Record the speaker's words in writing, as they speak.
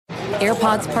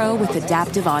AirPods Pro with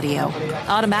adaptive audio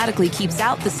automatically keeps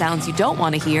out the sounds you don't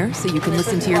want to hear so you can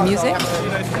listen to your music,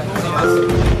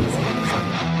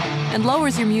 and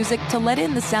lowers your music to let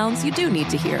in the sounds you do need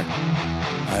to hear.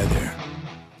 Hi there.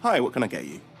 Hi, what can I get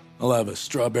you? I'll have a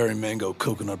strawberry mango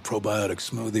coconut probiotic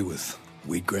smoothie with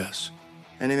wheatgrass.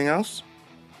 Anything else?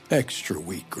 Extra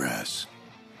wheatgrass.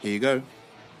 Here you go.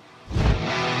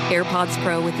 AirPods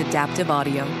Pro with adaptive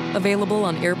audio. Available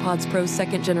on AirPods Pro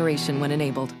 2nd generation when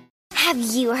enabled. Have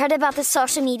you heard about the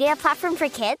social media platform for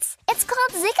kids? It's called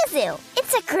Zigazoo.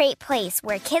 It's a great place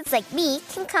where kids like me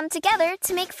can come together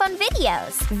to make fun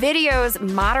videos. Videos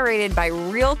moderated by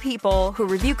real people who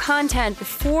review content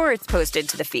before it's posted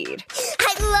to the feed.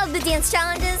 I love the dance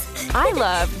challenges. I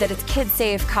love that it's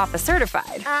kid-safe, COPPA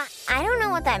certified. I don't know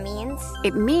what that means.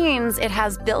 It means it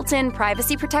has built-in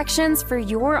privacy protections for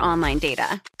your online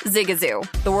data. Zigazoo,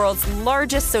 the world's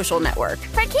largest social network.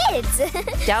 For kids.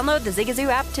 Download the Zigazoo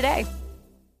app today.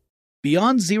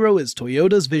 Beyond Zero is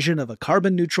Toyota's vision of a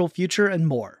carbon-neutral future and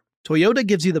more. Toyota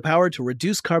gives you the power to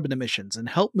reduce carbon emissions and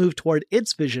help move toward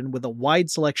its vision with a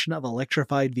wide selection of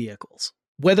electrified vehicles.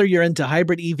 Whether you're into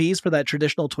hybrid EVs for that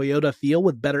traditional Toyota feel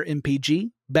with better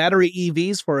MPG, battery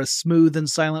EVs for a smooth and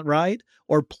silent ride,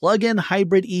 or plug-in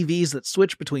hybrid EVs that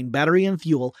switch between battery and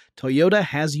fuel, Toyota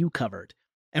has you covered.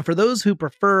 And for those who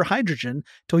prefer hydrogen,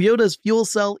 Toyota's fuel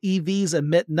cell EVs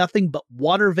emit nothing but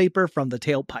water vapor from the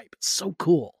tailpipe. It's so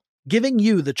cool. Giving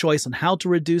you the choice on how to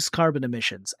reduce carbon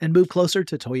emissions and move closer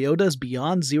to Toyota's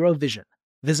Beyond Zero vision.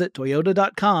 Visit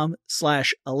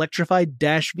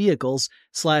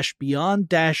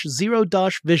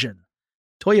toyota.com/electrified-vehicles/beyond-zero-vision.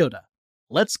 Toyota.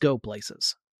 Let's go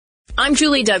places. I'm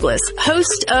Julie Douglas,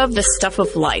 host of The Stuff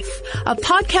of Life, a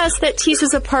podcast that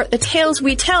teases apart the tales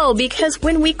we tell, because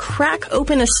when we crack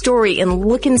open a story and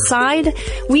look inside,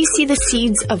 we see the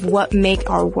seeds of what make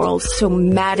our world so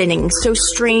maddening, so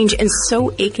strange, and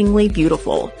so achingly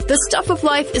beautiful. The Stuff of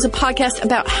Life is a podcast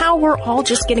about how we're all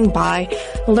just getting by,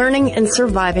 learning and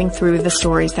surviving through the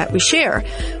stories that we share.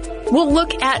 We'll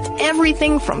look at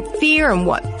everything from fear and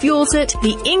what fuels it,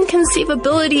 the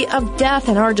inconceivability of death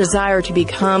and our desire to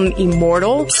become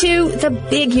immortal, to the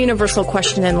big universal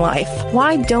question in life: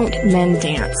 why don't men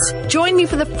dance? Join me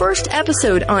for the first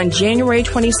episode on January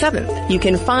 27th. You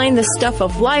can find The Stuff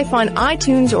of Life on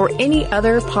iTunes or any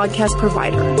other podcast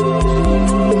provider.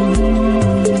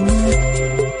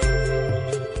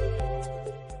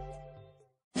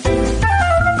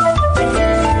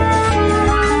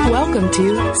 Welcome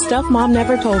to Stuff Mom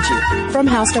Never Told You from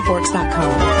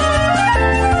HowStuffWorks.com.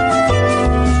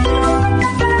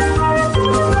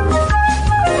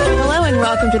 Hello and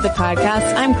welcome to the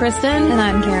podcast. I'm Kristen. And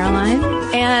I'm Caroline.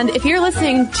 And if you're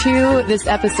listening to this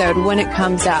episode when it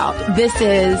comes out, this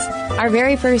is our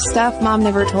very first Stuff Mom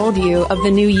Never Told You of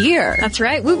the new year. That's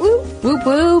right. Whoop, whoop. Whoop,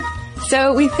 whoop.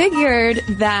 So we figured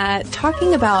that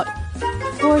talking about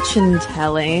fortune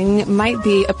telling might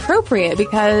be appropriate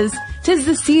because 'tis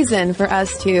the season for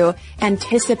us to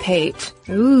anticipate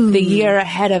the year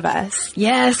ahead of us.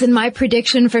 Yes, and my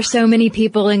prediction for so many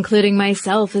people, including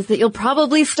myself, is that you'll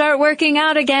probably start working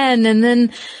out again, and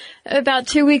then about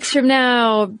 2 weeks from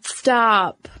now,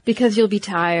 stop, because you'll be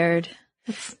tired.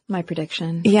 That's my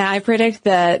prediction. Yeah, I predict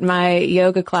that my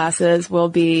yoga classes will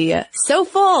be so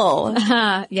full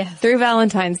yes. through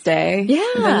Valentine's Day. Yeah.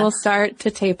 And then we'll start to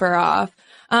taper off.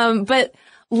 But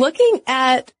looking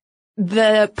at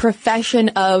the profession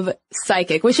of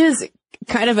psychic, which is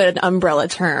kind of an umbrella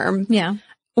term, Yeah.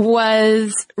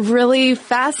 was really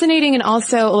fascinating and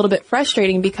also a little bit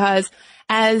frustrating, because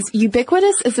as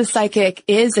ubiquitous as the psychic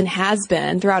is and has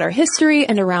been throughout our history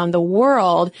and around the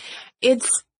world,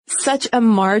 it's such a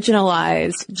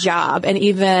marginalized job and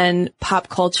even pop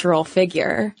cultural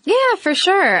figure. Yeah, for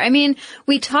sure. I mean,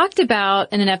 we talked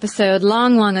about in an episode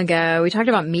long, long ago, we talked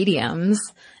about mediums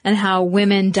and how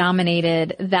women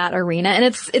dominated that arena. And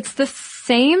it's the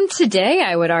same today,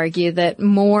 I would argue, that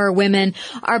more women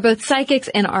are both psychics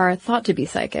and are thought to be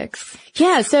psychics.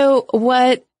 Yeah. So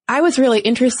what I was really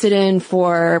interested in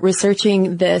for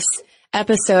researching this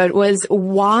episode was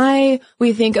why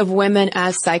we think of women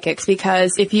as psychics.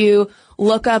 Because if you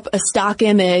look up a stock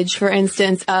image, for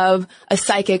instance, of a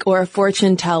psychic or a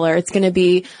fortune teller, it's going to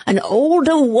be an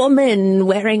older woman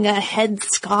wearing a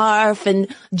headscarf and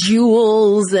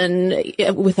jewels and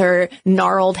with her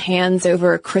gnarled hands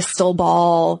over a crystal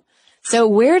ball. So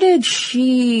where did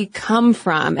she come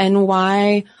from, and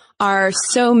why are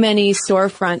so many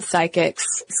storefront psychics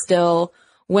still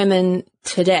women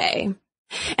today?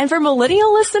 And for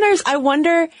millennial listeners, I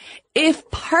wonder if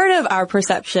part of our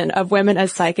perception of women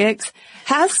as psychics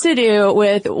has to do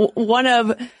with one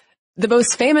of the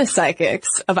most famous psychics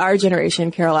of our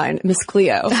generation, Caroline, Miss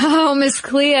Cleo. Oh, Miss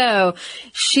Cleo.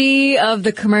 She of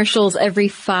the commercials every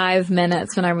 5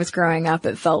 minutes when I was growing up,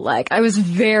 it felt like. I was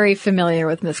very familiar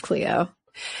with Miss Cleo.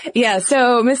 Yeah,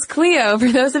 so Miss Cleo,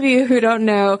 for those of you who don't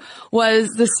know, was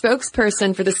the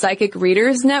spokesperson for the Psychic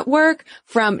Readers Network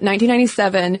from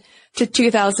 1997 to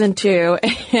 2002.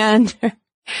 And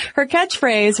her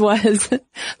catchphrase was,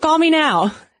 "Call me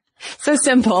now." So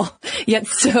simple, yet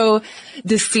so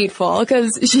deceitful,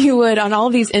 because she would, on all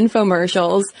of these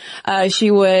infomercials, she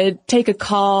would take a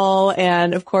call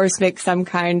and, of course, make some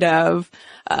kind of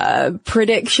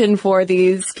prediction for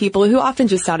these people who often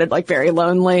just sounded like very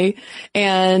lonely.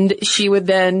 And she would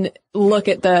then look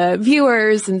at the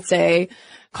viewers and say,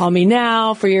 "Call me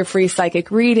now for your free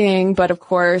psychic reading." But of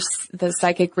course, the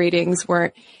psychic readings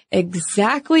weren't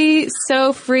exactly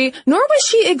so free, nor was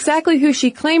she exactly who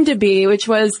she claimed to be, which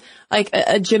was like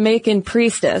a Jamaican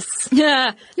priestess.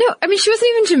 Yeah. No, I mean, she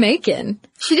wasn't even Jamaican.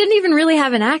 She didn't even really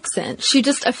have an accent. She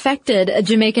just affected a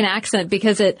Jamaican accent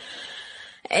because it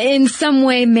in some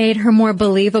way made her more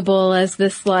believable as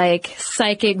this like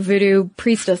psychic voodoo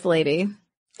priestess lady.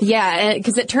 Yeah,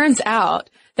 because it turns out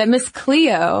that Miss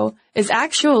Cleo is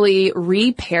actually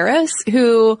Ree Paris,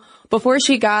 who, before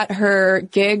she got her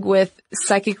gig with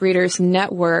Psychic Readers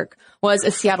Network, was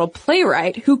a Seattle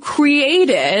playwright who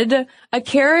created a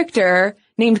character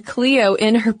named Cleo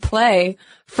in her play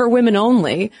for women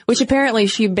only, which apparently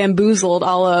she bamboozled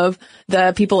all of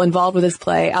the people involved with this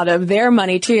play out of their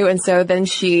money too. And so then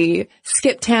she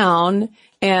skipped town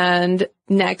and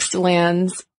next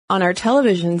lands on our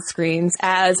television screens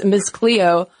as Miss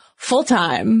Cleo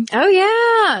full-time. Oh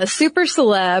yeah, super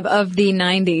celeb of the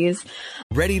 90s.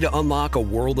 Ready to unlock a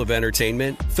world of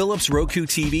entertainment? Philips Roku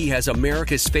TV has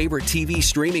America's favorite TV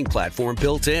streaming platform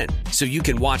built in. So you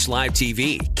can watch live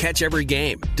TV, catch every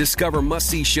game, discover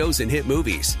must-see shows and hit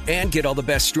movies, and get all the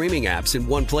best streaming apps in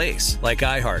one place, like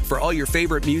iHeart for all your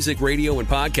favorite music, radio, and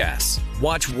podcasts.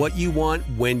 Watch what you want,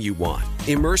 when you want.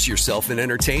 Immerse yourself in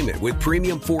entertainment with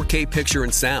premium 4K picture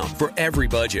and sound for every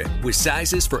budget, with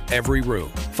sizes for every room.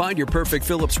 Find your perfect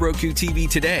Philips Roku TV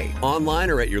today, online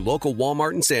or at your local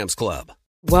Walmart and Sam's Club.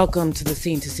 Welcome to the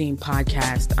Scene to Scene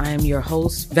podcast. I am your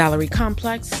host, Valerie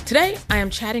Complex. Today, I am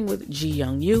chatting with Ji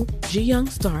Young Yu. Ji Young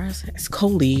stars as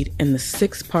co-lead in the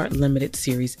 6-part limited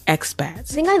series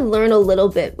Expats. I think I learn a little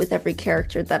bit with every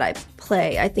character that I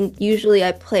play. I think usually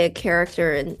I play a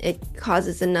character and it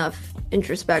causes enough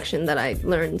introspection that I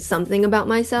learn something about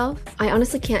myself. I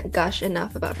honestly can't gush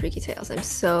enough about Freaky Tales. I'm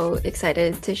so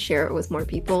excited to share it with more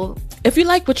people. If you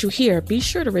like what you hear, be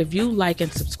sure to review, like,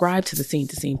 and subscribe to the Scene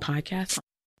to Scene podcast.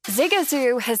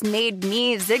 Zigazoo has made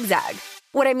me zigzag.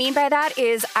 What I mean by that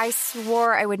is I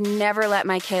swore I would never let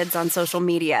my kids on social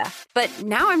media, but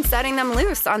now I'm setting them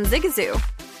loose on Zigazoo.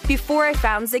 Before I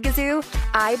found Zigazoo,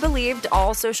 I believed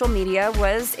all social media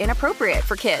was inappropriate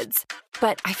for kids.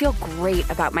 But I feel great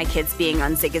about my kids being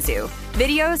on Zigazoo.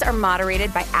 Videos are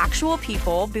moderated by actual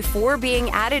people before being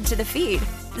added to the feed.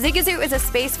 Zigazoo is a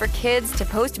space for kids to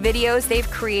post videos they've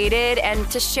created and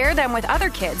to share them with other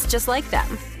kids just like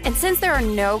them. And since there are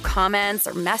no comments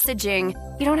or messaging,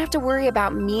 you don't have to worry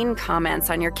about mean comments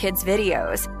on your kids'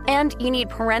 videos. And you need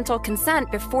parental consent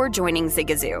before joining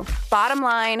Zigazoo. Bottom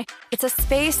line, it's a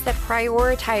space that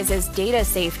prioritizes data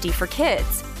safety for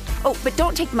kids. Oh, but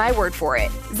don't take my word for it.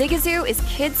 Zigazoo is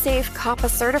KidSafe COPPA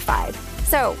certified.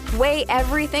 So weigh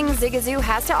everything Zigazoo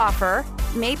has to offer.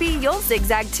 Maybe you'll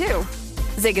zigzag too.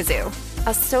 Zigazoo,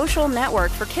 a social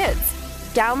network for kids.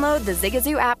 Download the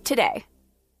Zigazoo app today.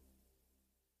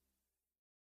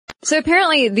 So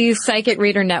apparently these Psychic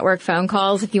Reader Network phone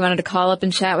calls, if you wanted to call up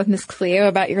and chat with Miss Cleo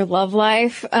about your love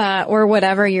life, or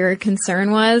whatever your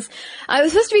concern was, it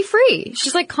was supposed to be free.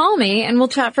 She's like, call me and we'll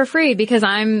chat for free because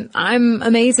I'm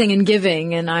amazing and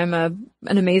giving and I'm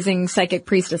an amazing psychic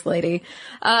priestess lady.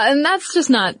 And that's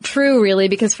just not true really,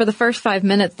 because for the first 5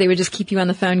 minutes they would just keep you on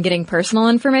the phone getting personal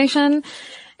information.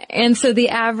 And so the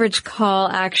average call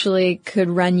actually could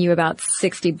run you about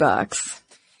 $60.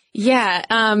 Yeah,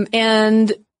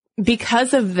 and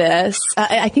because of this,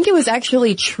 I think it was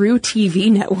actually True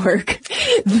TV Network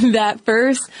that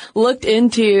first looked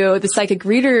into the Psychic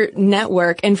Reader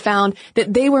Network and found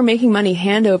that they were making money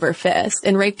hand over fist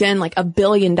and raked in like $1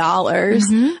 billion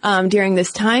during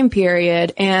this time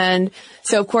period. And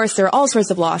so, of course, there are all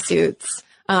sorts of lawsuits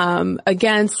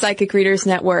against Psychic Readers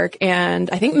Network and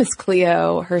I think Miss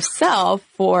Cleo herself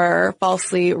for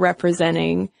falsely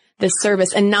representing this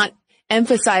service and not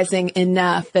emphasizing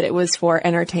enough that it was for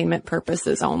entertainment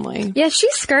purposes only. Yeah, she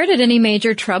skirted any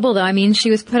major trouble, though. I mean, she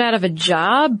was put out of a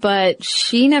job, but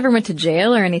she never went to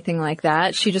jail or anything like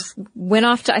that. She just went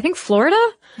off to, I think, Florida?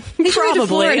 I think she went to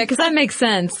Florida, because that makes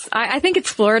sense. I think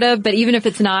it's Florida, but even if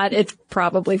it's not, it's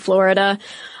probably Florida.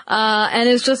 And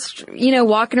it's just,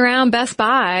 walking around Best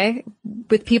Buy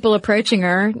with people approaching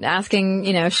her,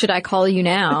 asking, should I call you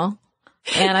now?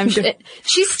 And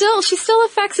she still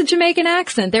affects a Jamaican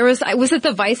accent. Was it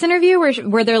the Vice interview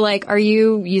where they're like, are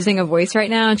you using a voice right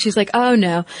now? And she's like, oh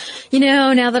no,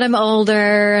 now that I'm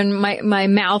older and my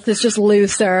mouth is just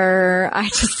looser, I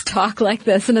just talk like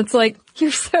this. And it's like,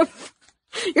 you're so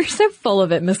full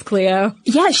of it, Miss Cleo.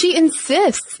 Yeah, she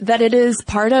insists that it is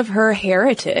part of her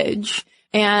heritage.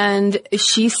 And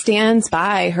she stands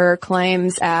by her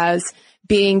claims as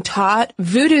being taught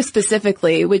voodoo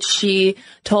specifically, which she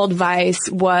told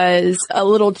Vice was a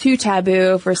little too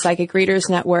taboo for Psychic Readers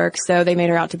Network. So they made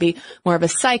her out to be more of a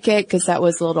psychic because that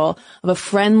was a little of a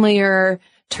friendlier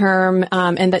term,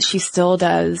 and that she still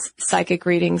does psychic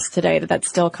readings today, that's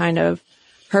still kind of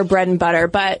her bread and butter.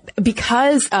 But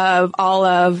because of all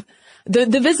of the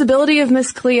visibility of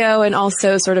Miss Cleo and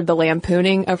also sort of the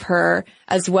lampooning of her,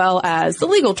 as well as the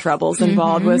legal troubles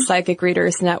involved with Psychic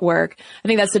Readers Network, I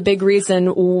think that's a big reason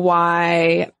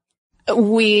why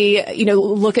we,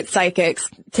 look at psychics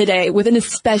today with an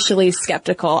especially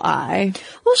skeptical eye.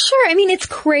 Well, sure. I mean, it's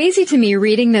crazy to me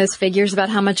reading those figures about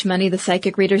how much money the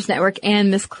Psychic Readers Network and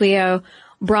Miss Cleo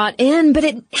brought in,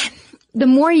 but the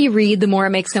more you read, the more it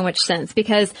makes so much sense,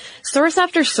 because source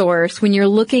after source, when you're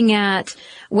looking at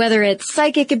whether it's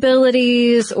psychic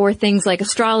abilities or things like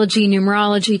astrology,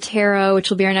 numerology, tarot, which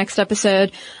will be our next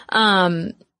episode,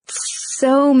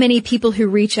 so many people who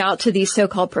reach out to these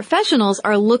so-called professionals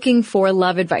are looking for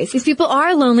love advice. These people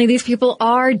are lonely. These people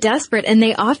are desperate, and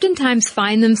they oftentimes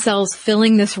find themselves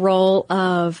filling this role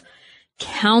of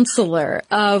counselor,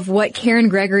 of what Karen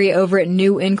Gregory over at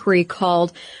New Inquiry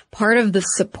called part of the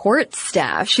support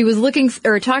staff. She was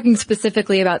talking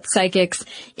specifically about psychics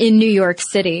in New York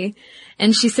City.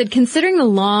 And she said, considering the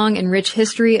long and rich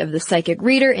history of the psychic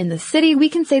reader in the city, we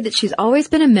can say that she's always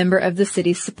been a member of the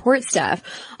city's support staff,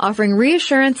 offering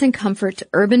reassurance and comfort to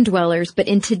urban dwellers. But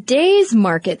in today's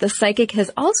market, the psychic has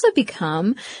also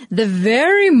become the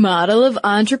very model of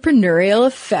entrepreneurial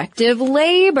effective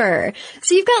labor.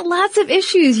 So you've got lots of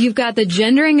issues. You've got the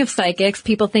gendering of psychics.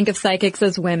 People think of psychics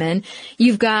as women.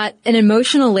 You've got an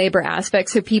emotional labor aspect.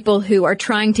 So people who are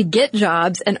trying to get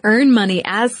jobs and earn money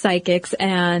as psychics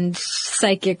and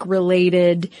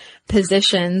psychic-related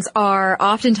positions are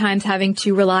oftentimes having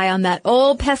to rely on that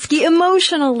old pesky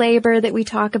emotional labor that we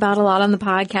talk about a lot on the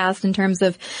podcast in terms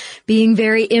of being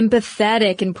very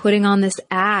empathetic and putting on this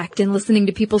act and listening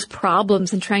to people's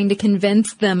problems and trying to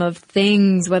convince them of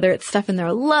things, whether it's stuff in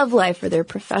their love life or their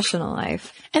professional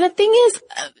life. And the thing is,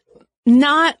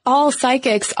 not all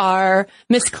psychics are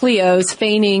Miss Cleos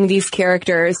feigning these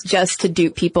characters just to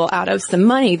dupe people out of some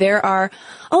money. There are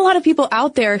a lot of people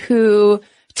out there who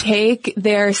take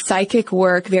their psychic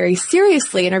work very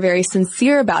seriously and are very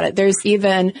sincere about it. There's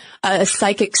even a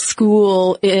psychic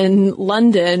school in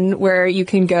London where you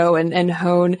can go and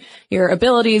hone your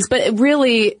abilities. But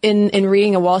really, in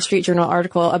reading a Wall Street Journal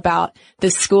article about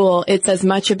this school, it's as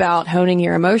much about honing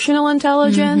your emotional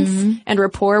intelligence and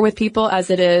rapport with people as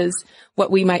it is what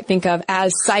we might think of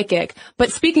as psychic.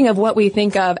 But speaking of what we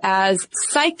think of as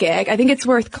psychic, I think it's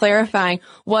worth clarifying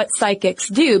what psychics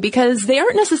do, because they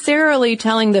aren't necessarily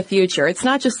telling the future. It's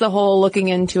not just the whole looking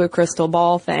into a crystal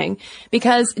ball thing,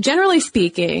 because generally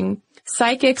speaking,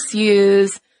 psychics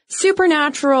use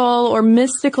supernatural or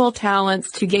mystical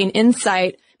talents to gain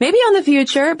insight, maybe on the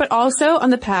future, but also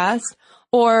on the past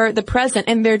or the present.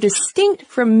 And they're distinct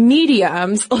from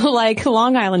mediums like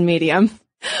Long Island Medium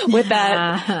with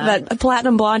that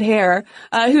platinum blonde hair,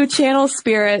 who channel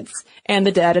spirits and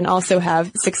the dead and also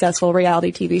have successful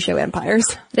reality TV show empires.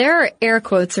 There are air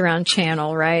quotes around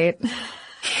channel, right?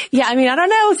 Yeah, I mean, I don't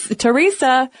know.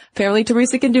 Teresa. Apparently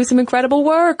Teresa can do some incredible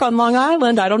work on Long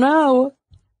Island. I don't know.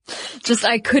 Just,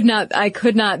 I could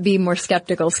not be more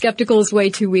skeptical. Skeptical is way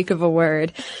too weak of a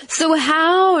word. So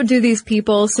how do these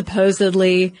people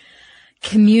supposedly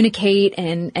communicate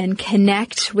and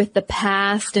connect with the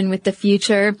past and with the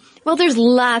future? Well, there's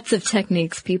lots of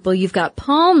techniques, people. You've got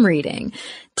palm reading,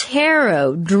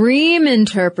 tarot, dream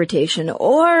interpretation,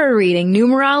 aura reading,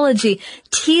 numerology,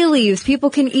 tea leaves. People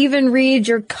can even read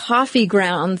your coffee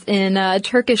grounds in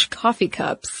Turkish coffee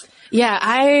cups. Yeah,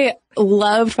 I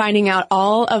love finding out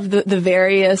all of the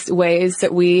various ways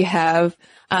that we have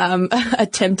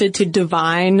attempted to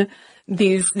divine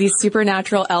these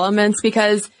supernatural elements,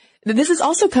 because this is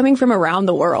also coming from around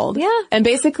the world. Yeah. And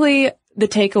basically, the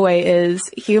takeaway is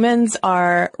humans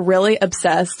are really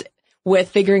obsessed with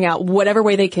figuring out whatever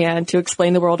way they can to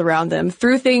explain the world around them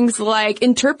through things like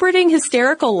interpreting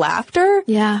hysterical laughter.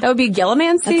 Yeah. That would be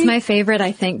Gellimancy. That's my favorite,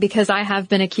 I think, because I have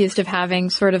been accused of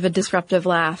having sort of a disruptive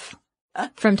laugh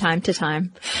from time to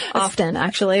time. Often,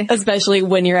 actually. Especially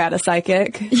when you're at a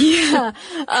psychic. Yeah.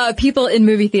 People in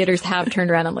movie theaters have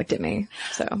turned around and looked at me.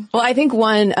 So, well, I think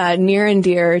one near and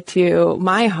dear to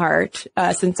my heart,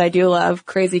 since I do love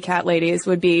crazy cat ladies,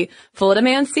 would be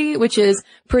Fluidomancy, which is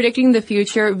predicting the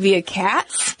future via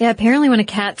cats. Yeah, apparently when a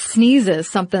cat sneezes,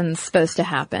 something's supposed to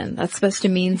happen. That's supposed to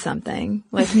mean something.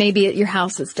 Like maybe your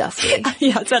house is dusty.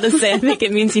 Yeah, I was about to say, I think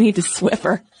it means you need to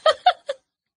Swiffer.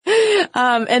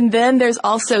 And then there's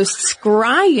also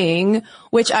scrying,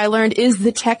 which I learned is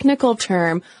the technical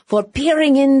term for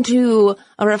peering into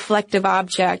a reflective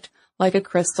object like a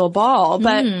crystal ball.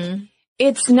 But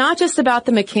it's not just about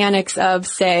the mechanics of,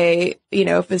 say, you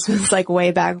know, if this was like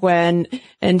way back when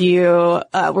and you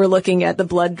were looking at the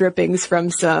blood drippings from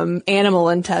some animal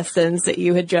intestines that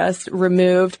you had just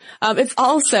removed. It's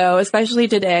also, especially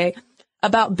today,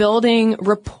 about building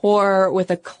rapport with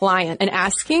a client and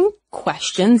asking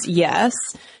questions, yes,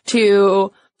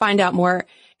 to find out more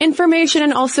information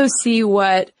and also see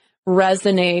what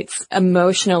resonates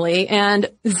emotionally. And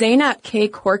Zeynep K.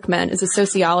 Korkman is a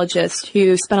sociologist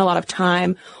who spent a lot of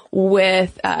time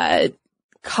with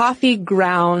coffee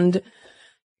ground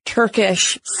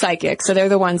Turkish psychics. So they're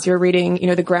the ones who are reading, you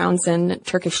know, the grounds in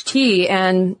Turkish tea.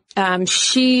 And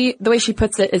the way she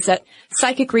puts it is that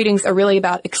psychic readings are really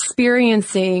about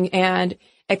experiencing and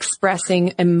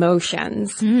expressing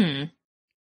emotions.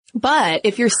 But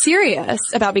if you're serious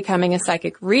about becoming a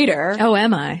psychic reader. Oh,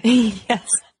 am I? Yes.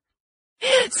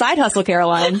 Side hustle,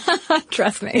 Caroline.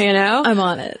 Trust me. You know? I'm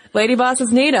on it. Lady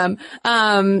bosses need them.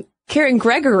 Karen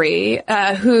Gregory,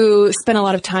 who spent a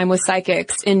lot of time with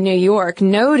psychics in New York,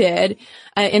 noted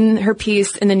in her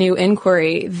piece in the New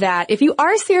Inquiry that if you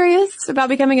are serious about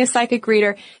becoming a psychic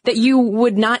reader, that you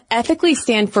would not ethically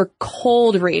stand for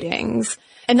cold readings.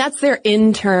 And that's their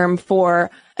in term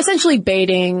for essentially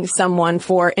baiting someone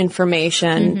for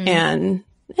information and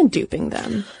duping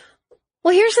them.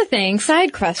 Well, here's the thing.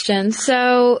 Side question.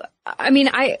 So, I mean,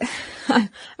 I'm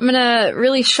going to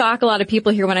really shock a lot of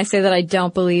people here when I say that I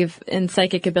don't believe in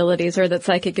psychic abilities or that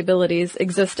psychic abilities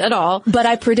exist at all. But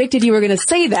I predicted you were going to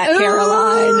say that,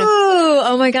 Caroline.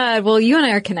 Oh my God. Well, you and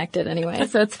I are connected anyway,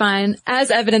 so it's fine.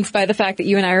 As evidenced by the fact that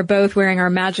you and I are both wearing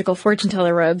our magical fortune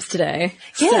teller robes today.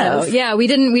 Yes. So, yeah, we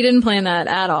didn't plan that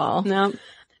at all. No.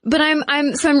 But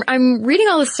I'm reading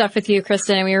all this stuff with you,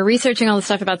 Kristen, and we were researching all this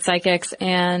stuff about psychics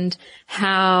and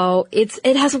how it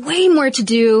has way more to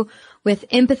do with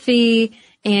empathy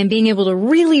and being able to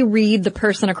really read the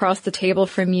person across the table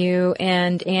from you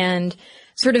and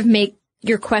sort of make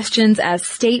your questions as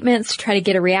statements to try to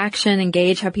get a reaction and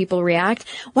gauge how people react.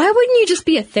 Why wouldn't you just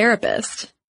be a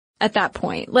therapist at that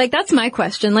point? Like, that's my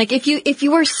question. Like, if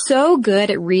you are so good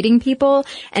at reading people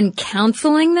and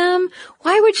counseling them,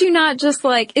 why would you not just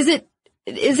like, is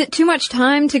it too much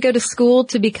time to go to school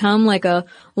to become like a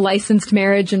licensed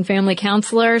marriage and family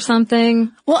counselor or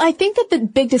something? Well, I think that the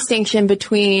big distinction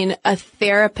between a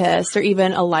therapist or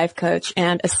even a life coach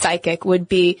and a psychic would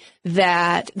be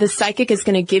that the psychic is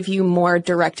going to give you more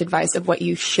direct advice of what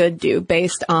you should do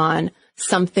based on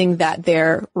something that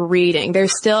they're reading.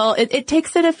 There's still, it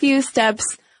takes it a few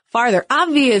steps farther,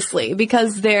 obviously,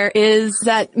 because there is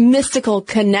that mystical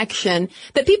connection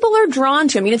that people are drawn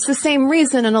to. I mean, it's the same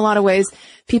reason in a lot of ways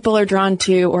people are drawn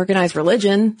to organized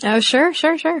religion. Oh, sure.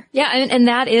 Yeah. And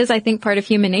that is, I think, part of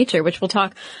human nature, which we'll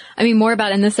talk, more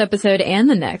about in this episode and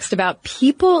the next about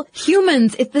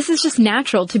humans. This is just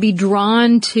natural to be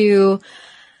drawn to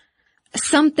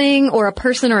something or a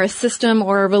person or a system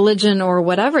or a religion or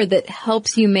whatever that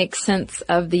helps you make sense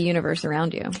of the universe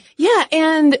around you. Yeah,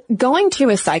 and going to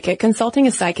a psychic, consulting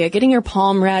a psychic, getting your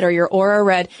palm read or your aura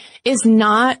read is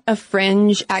not a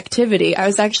fringe activity. I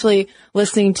was actually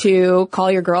listening to Call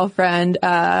Your Girlfriend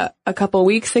a couple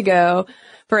weeks ago,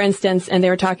 for instance, and they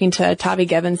were talking to Tavi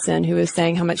Gevinson, who was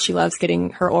saying how much she loves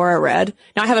getting her aura read.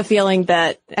 Now, I have a feeling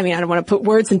that, I don't want to put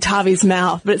words in Tavi's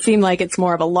mouth, but it seemed like it's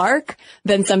more of a lark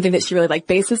than something that she really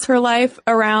bases her life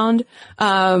around.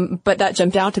 But that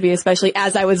jumped out to me, especially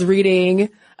as I was reading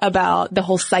about the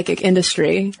whole psychic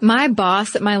industry. My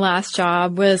boss at my last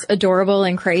job was adorable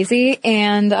and crazy.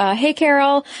 And, hey,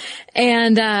 Carol.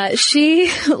 And,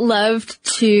 she loved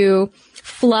to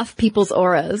fluff people's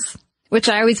auras, which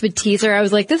I always would tease her. I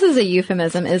was like, this is a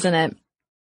euphemism, isn't it?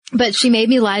 But she made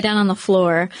me lie down on the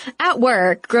floor at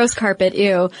work, gross carpet,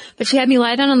 ew. But she had me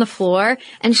lie down on the floor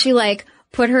and she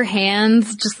put her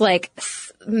hands just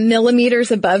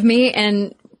millimeters above me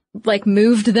and like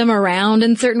moved them around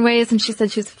in certain ways. And she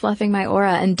said she was fluffing my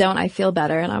aura, and don't I feel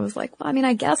better? And I was like, well, I mean,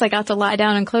 I guess I got to lie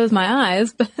down and close my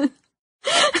eyes, but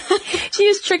she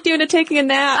just tricked you into taking a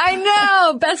nap. I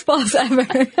know. Best boss ever.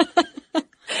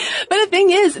 But the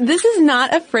thing is, this is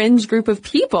not a fringe group of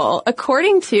people.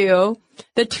 According to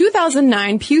the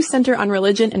 2009 Pew Center on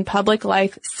Religion and Public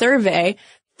Life survey,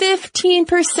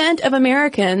 15% of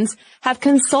Americans have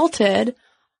consulted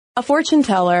a fortune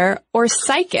teller or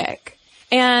psychic.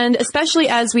 And especially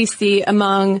as we see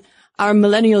among our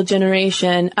millennial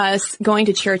generation, us going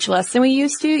to church less than we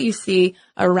used to, you see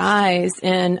a rise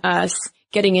in us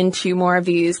getting into more of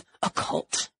these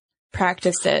occult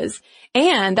practices.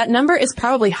 And that number is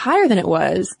probably higher than it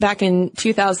was back in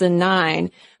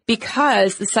 2009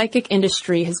 because the psychic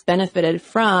industry has benefited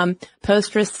from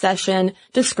post-recession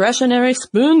discretionary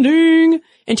spending.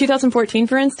 In 2014,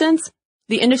 for instance,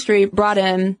 the industry brought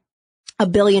in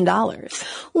 $1 billion.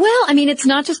 Well, I mean, it's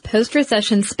not just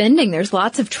post-recession spending. There's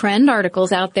lots of trend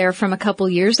articles out there from a couple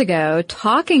years ago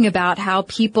talking about how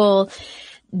people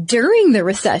during the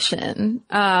recession,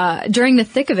 during the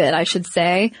thick of it, I should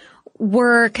say,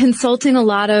 were consulting a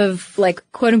lot of like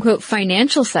quote unquote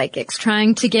financial psychics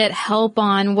trying to get help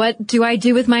on what do I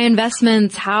do with my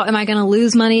investments? How am I going to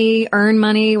lose money, earn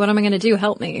money? What am I going to do?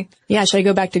 Help me. Yeah. Should I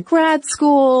go back to grad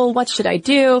school? What should I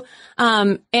do?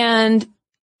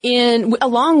 And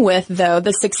along with though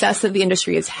the success that the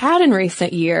industry has had in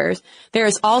recent years,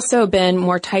 there's also been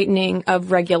more tightening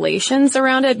of regulations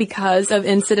around it because of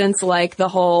incidents like the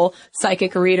whole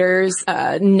psychic readers,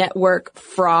 network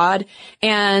fraud.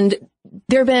 And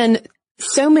there have been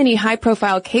so many high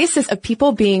profile cases of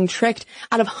people being tricked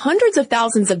out of hundreds of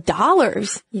thousands of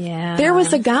dollars. Yeah. There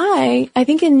was a guy, I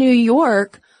think in New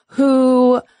York,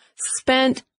 who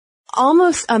spent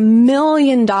almost $1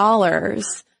 million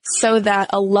so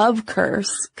that a love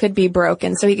curse could be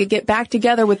broken, so he could get back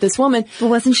together with this woman. But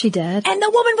wasn't she dead? And the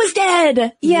woman was dead.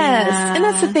 Yes. Yeah. And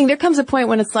that's the thing. There comes a point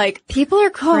when it's like, people are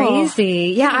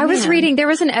crazy. Yeah, I was man. reading, there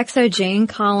was an XO Jane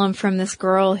column from this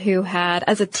girl who had,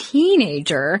 as a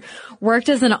teenager, worked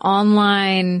as an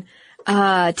online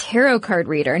tarot card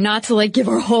reader, not to like give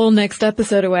our whole next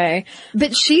episode away,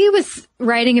 but she was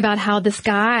writing about how this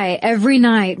guy every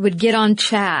night would get on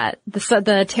chat,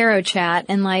 the tarot chat,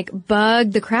 and like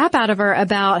bug the crap out of her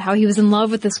about how he was in love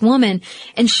with this woman.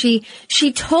 And she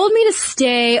told me to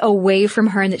stay away from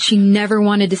her and that she never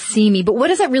wanted to see me. But what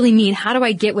does that really mean? How do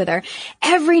I get with her?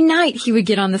 Every night he would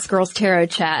get on this girl's tarot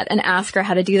chat and ask her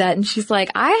how to do that. And she's like,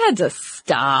 I had to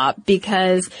stop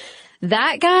because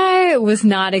that guy was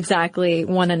not exactly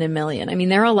one in a million. I mean,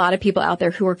 there are a lot of people out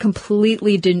there who are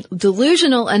completely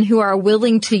delusional and who are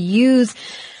willing to use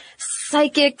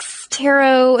psychics,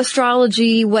 tarot,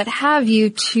 astrology, what have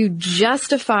you, to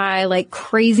justify like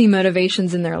crazy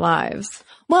motivations in their lives.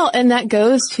 Well, and that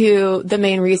goes to the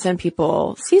main reason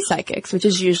people see psychics, which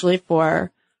is usually for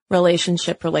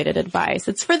relationship-related advice.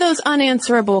 It's for those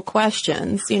unanswerable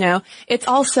questions, you know. It's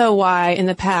also why in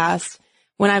the past,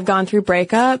 when I've gone through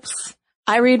breakups,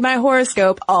 I read my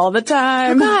horoscope all the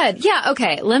time. Oh God. Yeah.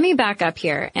 Okay. Let me back up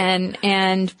here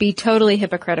and be totally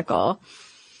hypocritical.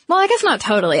 Well, I guess not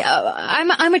totally.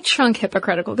 I'm a chunk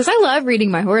hypocritical because I love reading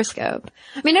my horoscope.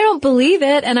 I mean, I don't believe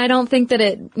it and I don't think that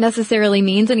it necessarily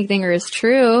means anything or is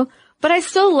true, but I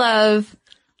still love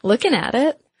looking at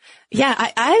it. Yeah.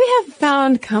 I have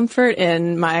found comfort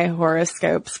in my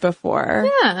horoscopes before.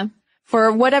 Yeah.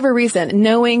 For whatever reason,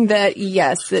 knowing that,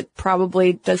 yes, it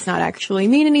probably does not actually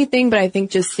mean anything, but I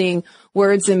think just seeing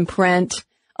words in print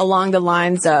along the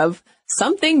lines of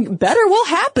something better will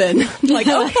happen. Like,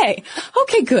 okay,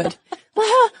 good.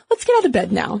 Well, let's get out of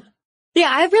bed now. Yeah,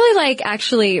 I really like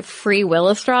actually Free Will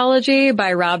Astrology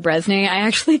by Rob Bresney. I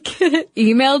actually get it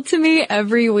emailed to me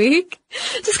every week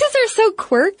just because they're so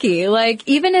quirky. Like,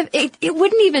 even if it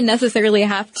wouldn't even necessarily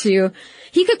have to,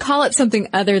 he could call it something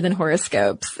other than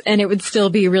horoscopes and it would still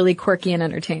be really quirky and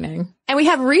entertaining. And we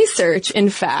have research, in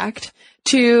fact,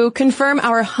 to confirm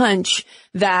our hunch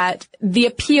that the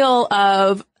appeal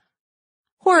of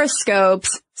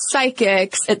horoscopes,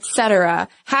 psychics, etc.,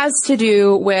 has to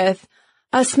do with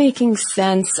us making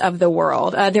sense of the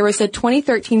world. There was a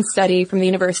 2013 study from the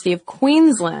University of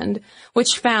Queensland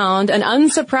which found an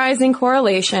unsurprising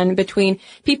correlation between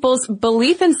people's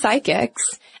belief in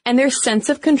psychics and their sense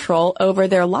of control over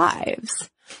their lives.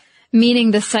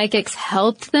 Meaning the psychics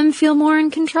helped them feel more in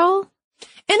control?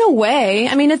 In a way.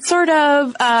 I mean, it's sort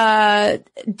of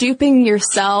duping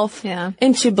yourself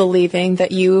into believing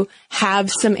that you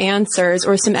have some answers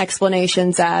or some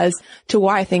explanations as to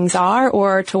why things are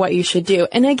or to what you should do.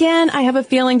 And again, I have a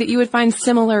feeling that you would find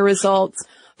similar results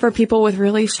for people with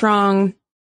really strong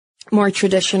more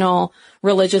traditional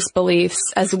religious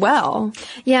beliefs as well.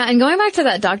 Yeah, and going back to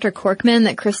that Dr. Corkman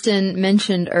that Kristen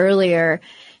mentioned earlier,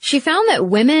 she found that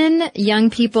women, young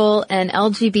people, and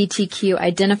LGBTQ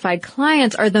identified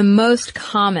clients are the most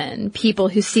common people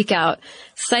who seek out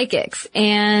psychics.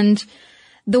 And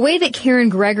the way that Karen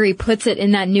Gregory puts it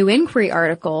in that New Inquiry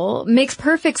article makes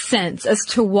perfect sense as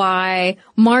to why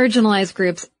marginalized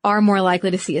groups are more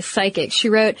likely to see a psychic. She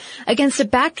wrote, against a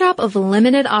backdrop of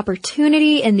limited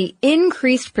opportunity and the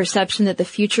increased perception that the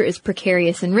future is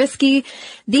precarious and risky,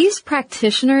 these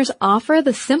practitioners offer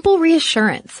the simple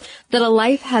reassurance that a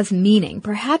life has meaning,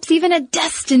 perhaps even a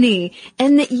destiny,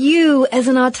 and that you, as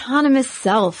an autonomous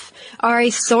self, are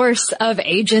a source of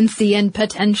agency and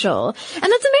potential. And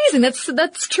that's amazing.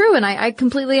 That's true, and I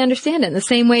completely understand it. In the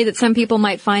same way that some people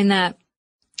might find that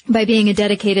by being a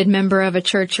dedicated member of a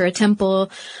church or a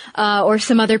temple, or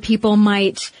some other people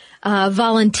might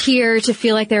volunteer to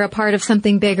feel like they're a part of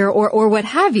something bigger, or what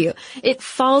have you. It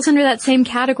falls under that same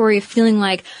category of feeling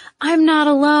like I'm not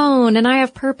alone and I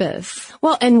have purpose.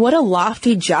 Well, and what a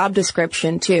lofty job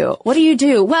description too. What do you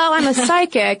do? Well, I'm a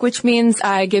psychic, which means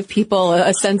I give people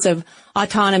a sense of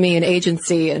autonomy and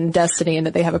agency and destiny, and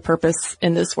that they have a purpose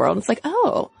in this world. It's like,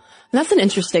 oh, that's an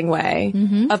interesting way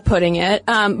of putting it.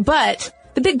 But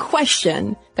the big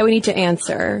question that we need to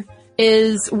answer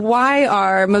is, why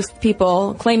are most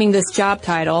people claiming this job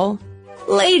title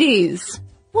ladies?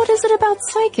 What is it about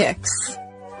psychics?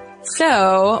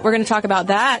 So we're going to talk about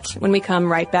that when we come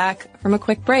right back from a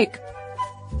quick break.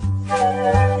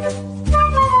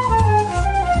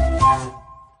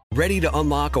 Ready to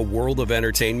unlock a world of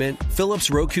entertainment? Philips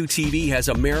Roku TV has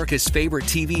America's favorite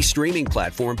TV streaming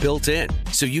platform built in,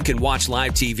 so you can watch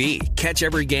live TV, catch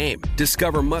every game,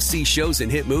 discover must-see shows and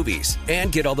hit movies,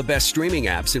 and get all the best streaming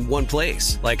apps in one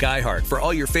place, like iHeart for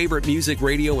all your favorite music,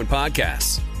 radio, and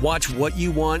podcasts. Watch what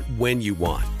you want, when you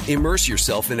want. Immerse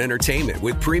yourself in entertainment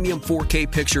with premium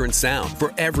 4K picture and sound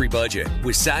for every budget,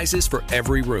 with sizes for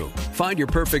every room. Find your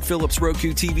perfect Philips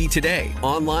Roku TV today,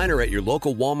 online or at your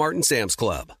local Walmart and Sam's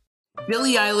Club.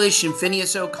 Billie Eilish and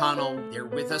Phineas O'Connell, they're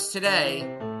with us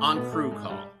today on Crew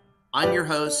Call. I'm your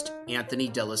host, Anthony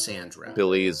D'Alessandro.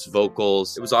 Billie's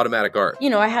vocals, it was automatic art. You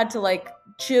know, I had to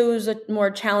choose a more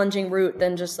challenging route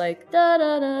than just da da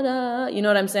da da. You know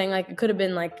what I'm saying? It could have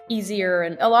been easier.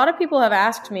 And a lot of people have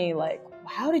asked me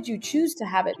how did you choose to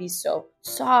have it be so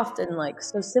soft and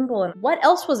so simple? And what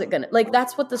else was it gonna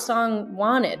that's what the song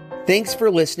wanted. Thanks for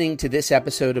listening to this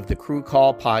episode of the Crew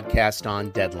Call podcast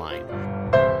on Deadline.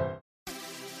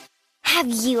 Have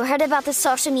you heard about the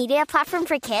social media platform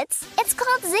for kids? It's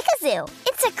called Zigazoo.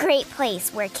 It's a great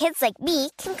place where kids like me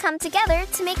can come together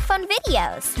to make fun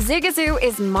videos. Zigazoo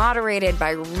is moderated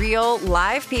by real,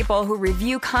 live people who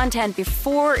review content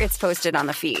before it's posted on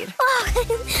the feed.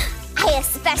 Oh, I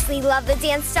especially love the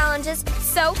dance challenges.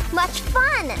 So much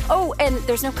fun. Oh, and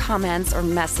there's no comments or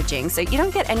messaging, so you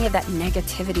don't get any of that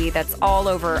negativity that's all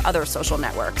over other social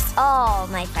networks. Oh,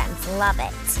 my friends love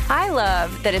it. I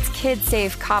love that it's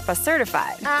kid-safe COPPA certified.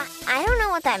 I don't know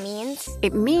what that means.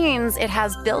 It means it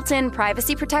has built-in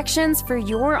privacy protections for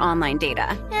your online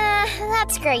data.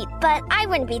 That's great, but I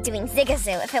wouldn't be doing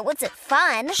Zigazoo if it wasn't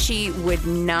fun. She would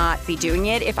not be doing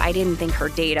it if I didn't think her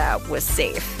data was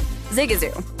safe.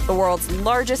 Zigazoo, the world's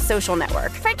largest social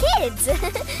network. For kids!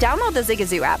 Download the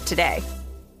Zigazoo app today.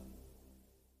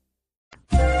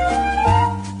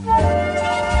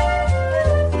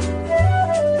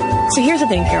 So here's the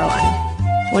thing, Caroline.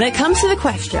 When it comes to the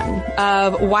question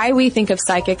of why we think of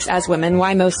psychics as women,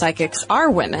 why most psychics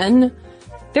are women,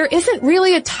 there isn't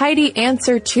really a tidy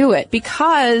answer to it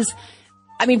because,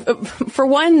 for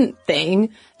one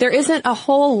thing, there isn't a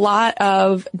whole lot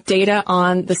of data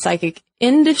on the psychic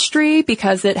industry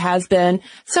because it has been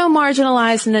so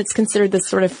marginalized and it's considered this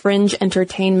sort of fringe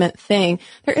entertainment thing.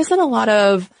 There isn't a lot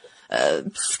of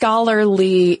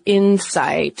scholarly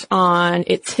insight on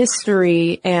its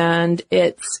history and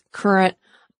its current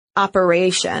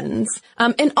operations.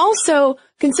 And also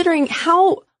considering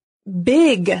how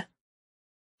big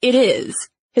it is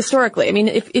historically.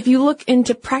 If you look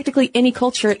into practically any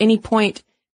culture at any point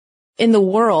in the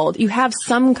world, you have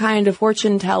some kind of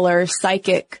fortune teller,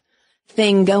 psychic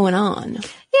thing going on.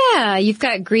 Yeah, you've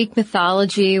got Greek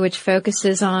mythology, which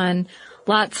focuses on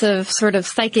lots of sort of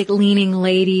psychic-leaning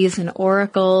ladies and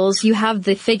oracles. You have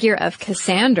the figure of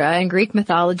Cassandra in Greek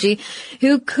mythology,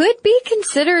 who could be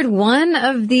considered one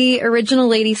of the original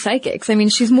lady psychics.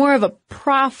 She's more of a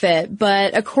prophet,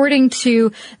 but according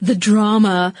to the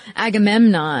drama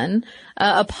Agamemnon,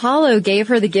 Apollo gave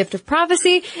her the gift of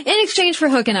prophecy in exchange for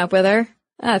hooking up with her.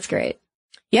 That's great.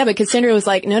 Yeah, but Cassandra was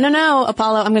like, no,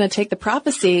 Apollo, I'm going to take the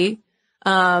prophecy,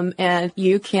 and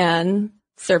you can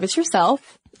service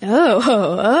yourself.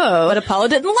 Oh. But Apollo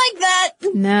didn't like that.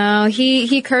 No,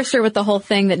 he cursed her with the whole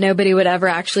thing that nobody would ever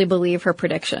actually believe her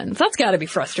predictions. That's gotta be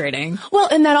frustrating. Well,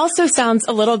 and that also sounds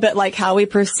a little bit like how we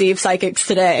perceive psychics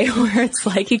today, where it's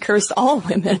like he cursed all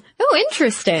women. Oh,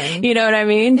 interesting. You know what I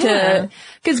mean? Yeah.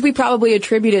 Because we probably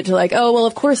attribute it to like, oh, well,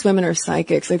 of course women are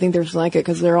psychics. They think they're psychic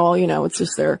because they're all, it's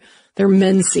just their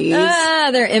menses.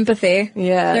 Their empathy.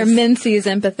 Yes. Their menses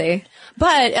empathy.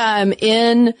 But,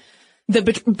 in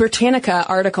the Britannica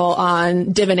article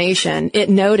on divination, it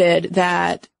noted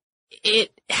that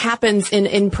it happens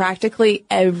in practically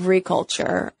every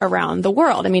culture around the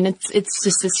world. I mean, it's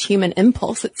just this human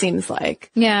impulse, it seems like.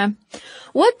 Yeah.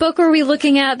 What book were we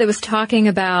looking at that was talking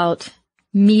about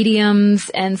mediums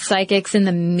and psychics in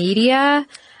the media?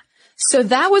 So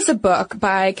that was a book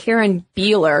by Karen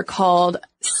Beeler called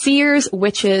Seers,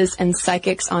 Witches, and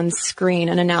Psychics on Screen,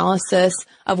 an analysis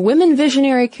of women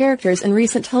visionary characters in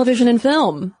recent television and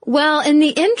film. Well, in the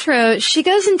intro, she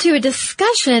goes into a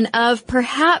discussion of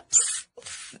perhaps,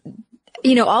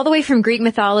 all the way from Greek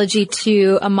mythology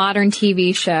to a modern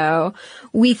TV show.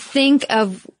 We think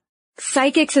of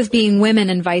psychics as being women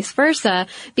and vice versa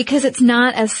because it's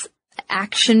not as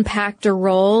action-packed a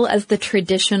role as the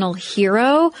traditional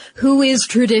hero who is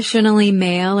traditionally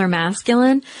male or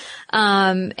masculine.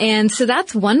 And so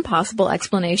that's one possible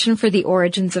explanation for the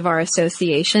origins of our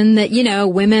association that,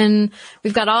 women,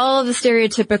 we've got all of the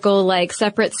stereotypical, like,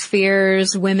 separate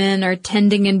spheres. Women are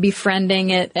tending and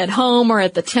befriending at home or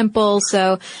at the temple.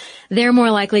 So they're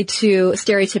more likely to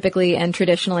stereotypically and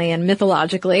traditionally and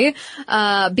mythologically,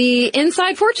 be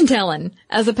inside fortune telling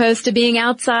as opposed to being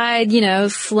outside,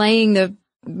 slaying the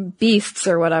beasts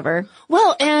or whatever.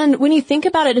 Well, and when you think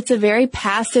about it, it's a very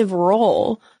passive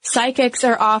role. Psychics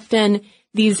are often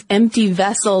these empty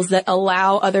vessels that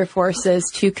allow other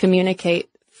forces to communicate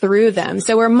through them.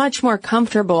 So we're much more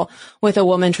comfortable with a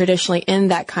woman traditionally in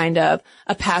that kind of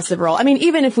a passive role. I mean,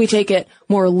 even if we take it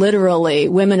more literally,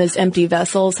 women as empty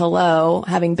vessels, hello,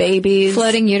 having babies.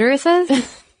 Floating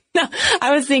uteruses? No,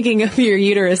 I was thinking of your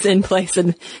uterus in place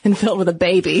and filled with a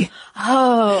baby.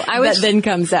 Oh, that then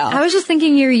comes out. I was just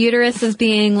thinking your uterus as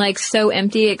being like so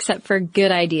empty except for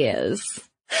good ideas.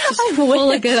 Just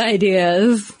full of good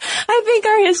ideas. I think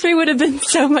our history would have been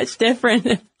so much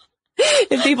different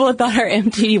if people had thought our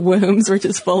empty wombs were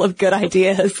just full of good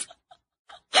ideas.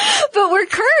 But we're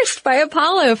cursed by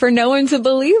Apollo for no one to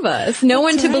believe us. No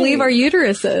one to believe our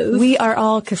uteruses. We are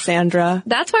all Cassandra.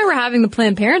 That's why we're having the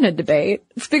Planned Parenthood debate.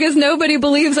 It's because nobody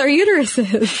believes our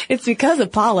uteruses. It's because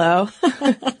Apollo.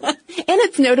 And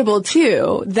it's notable,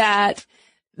 too, that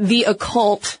the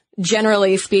occult,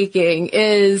 generally speaking,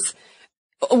 is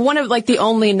one of, like, the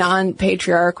only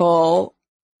non-patriarchal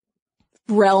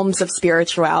realms of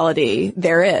spirituality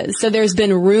there is. So there's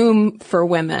been room for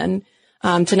women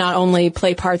to not only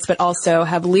play parts, but also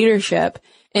have leadership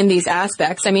in these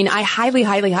aspects. I mean, I highly,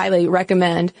 highly, highly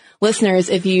recommend listeners,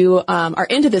 if you are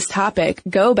into this topic,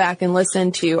 go back and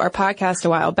listen to our podcast a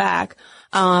while back,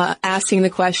 asking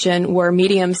the question, were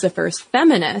mediums the first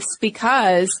feminists?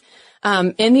 Because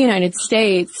in the United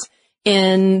States,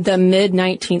 in the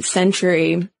mid-19th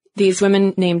century, these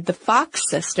women named the Fox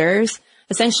Sisters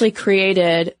essentially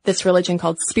created this religion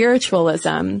called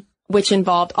spiritualism, which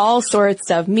involved all sorts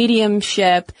of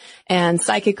mediumship and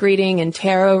psychic reading and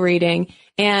tarot reading.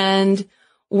 And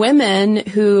women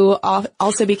who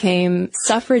also became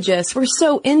suffragists were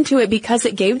so into it because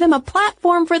it gave them a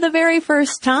platform for the very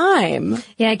first time.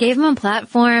 Yeah, it gave them a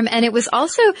platform. And it was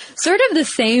also sort of the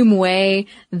same way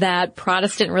that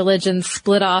Protestant religion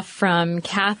split off from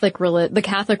the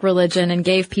Catholic religion and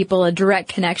gave people a direct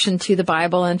connection to the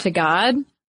Bible and to God.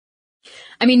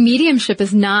 I mean, mediumship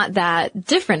is not that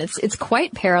different. It's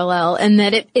quite parallel in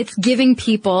that it's giving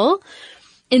people,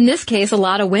 in this case, a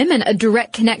lot of women, a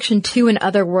direct connection to an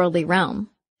otherworldly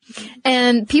realm.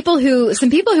 And some people who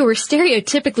were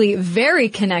stereotypically very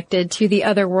connected to the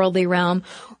otherworldly realm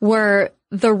were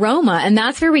the Roma. And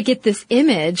that's where we get this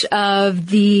image of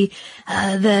the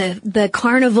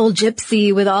carnival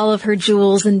gypsy with all of her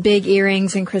jewels and big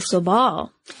earrings and crystal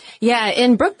ball. Yeah,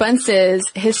 in Brooke Bunce's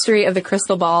History of the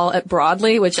Crystal Ball at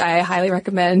Broadly, which I highly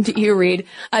recommend you read,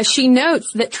 she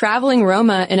notes that traveling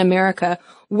Roma in America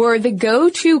were the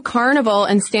go-to carnival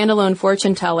and standalone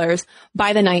fortune tellers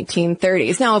by the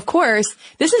 1930s. Now, of course,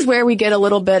 this is where we get a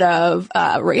little bit of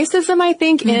racism, I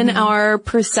think, in our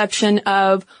perception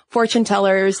of fortune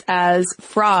tellers as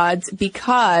frauds,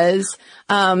 because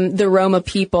the Roma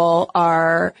people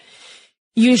are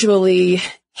usually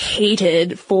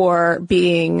hated for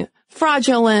being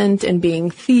fraudulent and being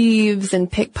thieves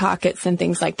and pickpockets and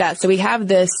things like that. So we have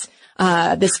this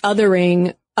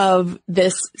othering of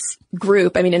this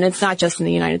group. I mean, and it's not just in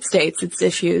the United States, it's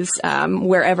issues,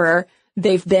 wherever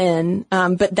they've been.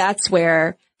 But that's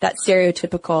where that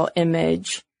stereotypical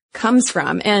image comes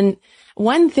from. And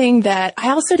one thing that I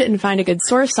also didn't find a good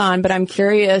source on, but I'm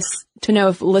curious to know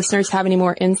if listeners have any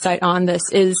more insight on this,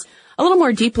 is a little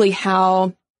more deeply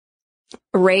how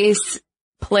race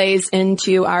plays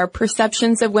into our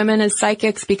perceptions of women as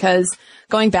psychics, because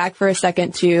going back for a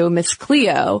second to Miss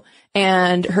Cleo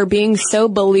and her being so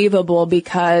believable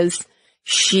because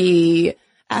she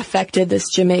affected this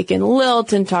Jamaican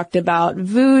lilt and talked about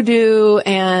voodoo.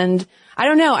 And I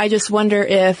don't know. I just wonder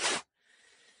if,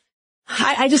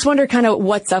 I just wonder kind of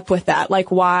what's up with that.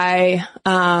 Like why,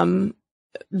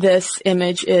 this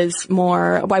image is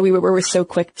more, why we were so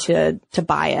quick to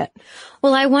buy it.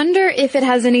 Well, I wonder if it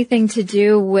has anything to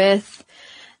do with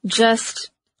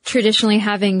just traditionally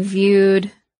having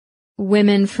viewed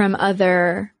women from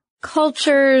other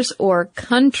cultures or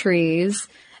countries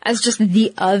as just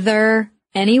the other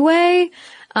anyway.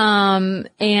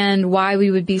 And why we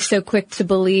would be so quick to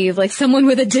believe like someone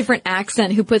with a different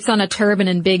accent who puts on a turban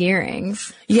and big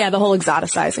earrings. Yeah, the whole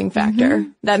exoticizing factor.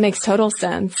 Mm-hmm. That makes total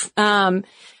sense.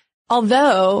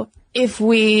 Although if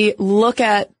we look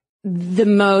at the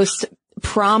most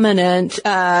prominent,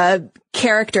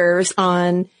 characters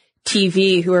on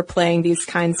TV who are playing these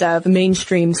kinds of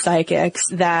mainstream psychics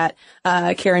that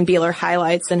Karen Beeler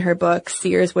highlights in her book,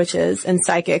 Seers, Witches, and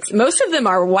Psychics. Most of them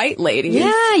are white ladies.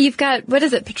 Yeah, you've got, what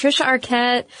is it, Patricia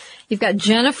Arquette. You've got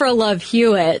Jennifer Love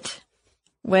Hewitt,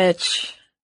 which,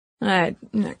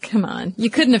 come on.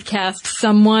 You couldn't have cast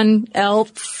someone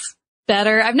else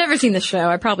better. I've never seen the show.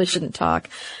 I probably shouldn't talk.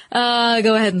 Go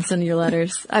ahead and send your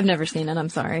letters. I've never seen it. I'm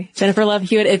sorry. Jennifer Love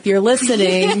Hewitt, if you're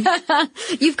listening.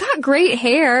 You've got great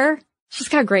hair. She's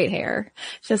got great hair.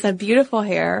 She has that beautiful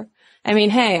hair. I mean,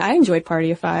 hey, I enjoyed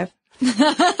Party of Five.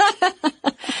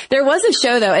 There was a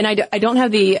show though, and I don't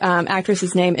have the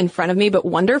actress's name in front of me, but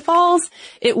Wonder Falls.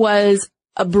 It was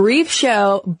a brief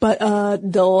show, but a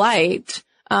delight.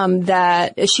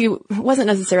 That she wasn't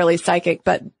necessarily psychic,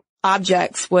 but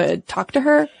objects would talk to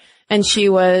her, and she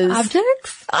was...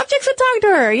 Objects would talk to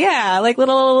her, yeah, like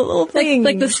little things.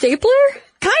 Like the stapler?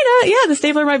 Kinda, yeah, the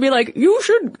stapler might be like, you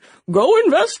should go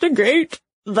investigate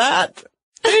that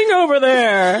thing over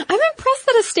there. I'm impressed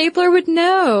that a stapler would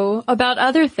know about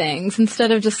other things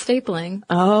instead of just stapling.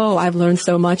 Oh, I've learned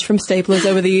so much from staplers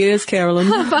over the years, Carolyn.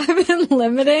 Have I been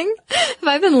limiting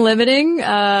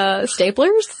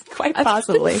staplers? Quite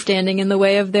possibly. I've been standing in the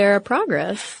way of their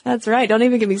progress. That's right. Don't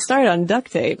even get me started on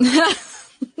duct tape.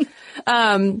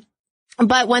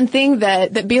 But one thing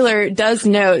that Beeler does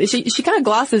note, she kind of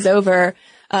glosses over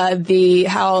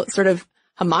how sort of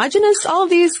homogenous all of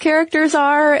these characters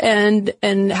are,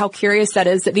 and how curious that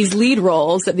is that these lead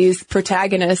roles, that these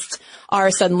protagonists are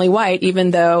suddenly white,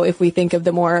 even though if we think of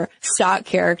the more stock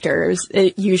characters,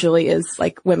 it usually is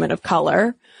like women of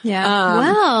color. Yeah.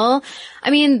 Well, I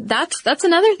mean, that's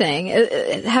another thing.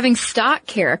 Having stock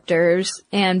characters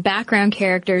and background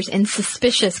characters and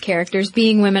suspicious characters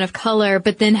being women of color,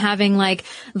 but then having like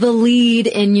the lead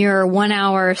in your 1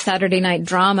 hour Saturday night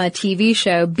drama TV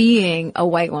show being a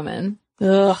white woman.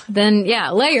 Ugh. Then,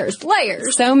 yeah, layers.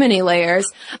 So many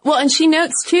layers. Well, and she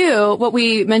notes too, what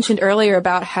we mentioned earlier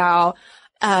about how,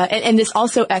 and this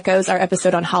also echoes our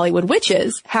episode on Hollywood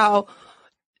witches, how,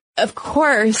 of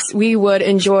course, we would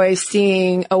enjoy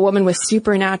seeing a woman with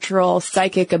supernatural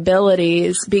psychic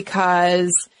abilities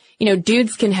because,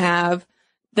 dudes can have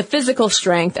the physical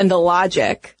strength and the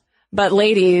logic, but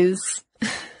ladies,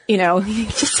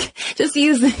 just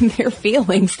using their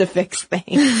feelings to fix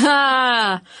things.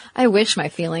 I wish my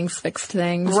feelings fixed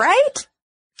things. Right?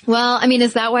 Well, I mean,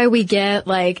 is that why we get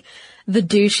like the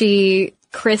douchey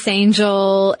Chris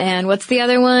Angel and what's the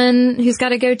other one who's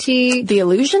got a goatee? The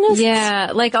Illusionist?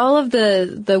 Yeah, like all of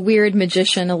the weird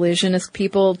magician illusionist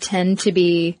people tend to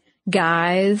be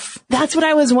guys. That's what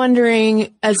I was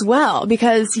wondering as well,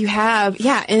 because you have,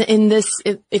 in this,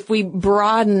 if we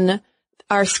broaden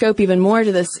our scope even more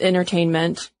to this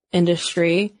entertainment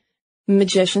industry,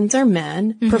 magicians are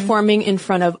men performing in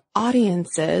front of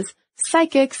audiences.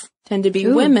 Psychics tend to be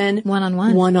women.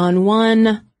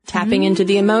 One-on-one, tapping into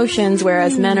the emotions,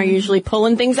 whereas men are usually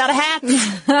pulling things out of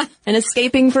hats and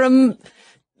escaping from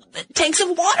tanks of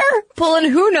water. Pulling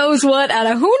who knows what out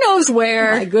of who knows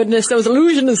where. Oh my goodness, those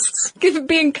illusionists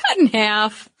being cut in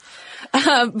half.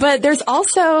 But there's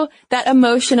also that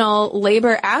emotional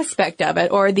labor aspect of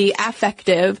it, or the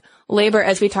affective labor,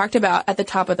 as we talked about at the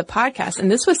top of the podcast. And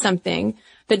this was something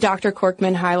that Dr.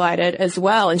 Corkman highlighted as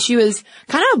well. And she was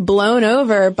kind of blown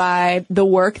over by the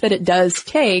work that it does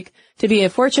take to be a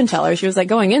fortune teller. She was like,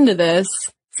 going into this,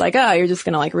 it's like, oh, you're just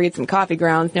going to like read some coffee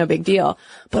grounds, no big deal.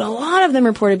 But a lot of them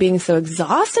reported being so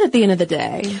exhausted at the end of the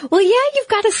day. Well, yeah, you've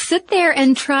got to sit there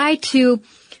and try to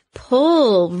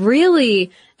pull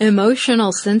really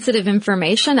emotional, sensitive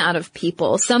information out of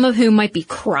people, some of whom might be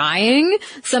crying,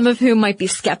 some of whom might be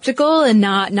skeptical and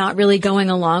not really going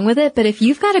along with it. But if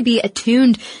you've got to be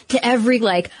attuned to every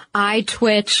like eye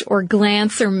twitch or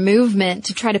glance or movement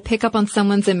to try to pick up on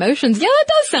someone's emotions, yeah, that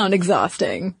does sound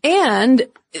exhausting. And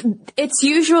it's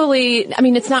usually, I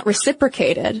mean, it's not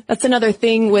reciprocated. That's another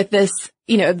thing with this,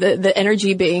 you know, the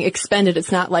energy being expended.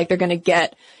 It's not like they're going to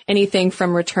get anything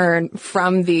from return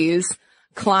from these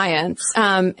clients.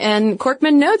 And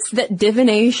Corkman notes that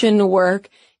divination work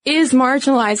is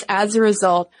marginalized as a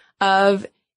result of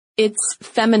its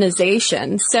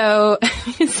feminization. So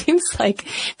it seems like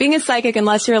being a psychic,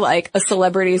 unless you're like a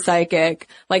celebrity psychic,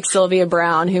 like Sylvia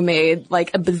Brown, who made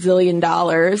like $1 billion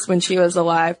when she was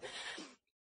alive,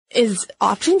 is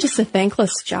often just a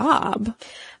thankless job.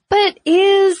 But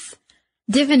is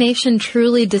divination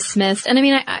truly dismissed? And I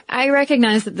mean, I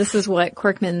recognize that this is what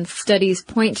Corkman's studies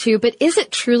point to, but is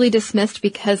it truly dismissed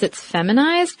because it's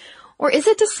feminized? Or is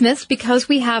it dismissed because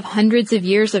we have hundreds of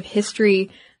years of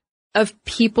history of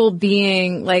people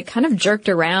being like kind of jerked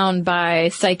around by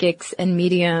psychics and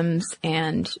mediums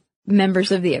and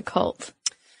members of the occult?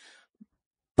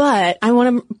 But I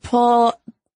want to pull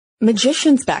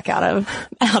magicians back out of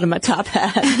my top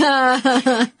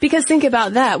hat. Because think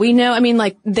about that. We know, I mean,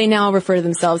 like, they now refer to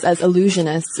themselves as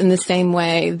illusionists in the same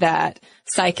way that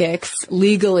psychics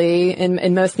legally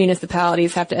in most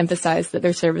municipalities have to emphasize that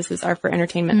their services are for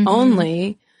entertainment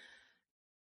only.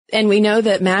 And we know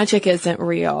that magic isn't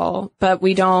real, but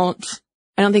I don't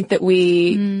think that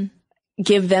we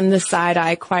give them the side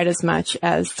eye quite as much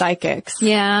as psychics.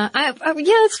 Yeah, yeah,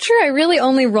 it's true. I really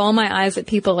only roll my eyes at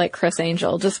people like Chris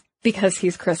Angel, just because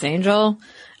he's Chris Angel.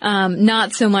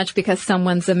 Not so much because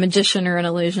someone's a magician or an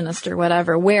illusionist or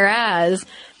whatever. Whereas,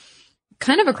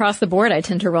 kind of across the board, I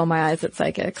tend to roll my eyes at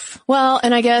psychics. Well,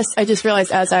 and I guess I just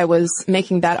realized as I was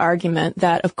making that argument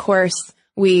that, of course,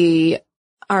 we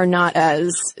are not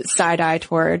as side-eye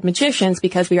toward magicians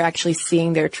because we are actually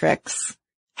seeing their tricks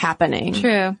happening.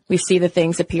 True. We see the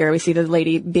things appear. We see the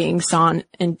lady being sawed.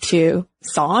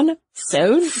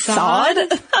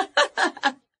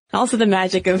 Also the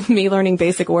magic of me learning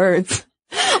basic words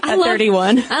at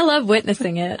 31. I love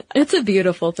witnessing it. It's a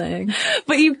beautiful thing.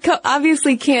 But you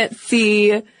obviously can't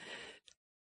see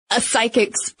a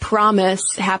psychic's promise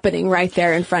happening right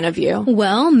there in front of you.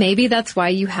 Well, maybe that's why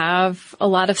you have a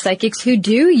lot of psychics who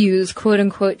do use quote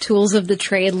unquote tools of the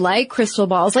trade like crystal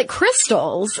balls, like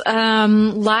crystals,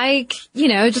 like, you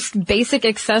know, just basic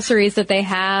accessories that they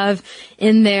have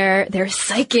in their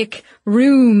psychic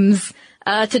rooms,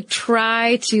 to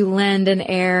try to lend an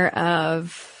air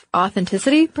of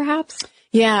authenticity, perhaps.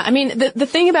 Yeah. I mean, the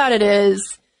thing about it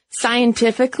is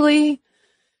scientifically,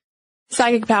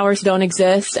 psychic powers don't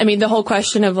exist. I mean, the whole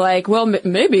question of like, well,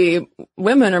 maybe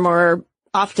women are more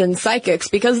often psychics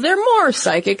because they're more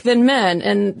psychic than men.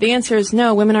 And the answer is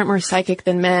no, women aren't more psychic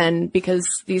than men because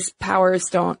these powers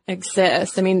don't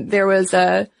exist. I mean, there was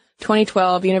a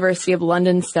 2012 University of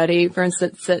London study, for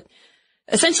instance, that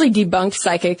essentially debunked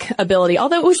psychic ability,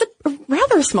 although it was a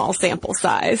rather small sample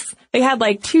size. They had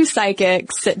like 2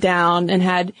 psychics sit down and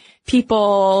had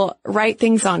people write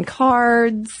things on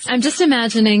cards. I'm just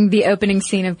imagining the opening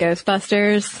scene of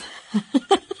Ghostbusters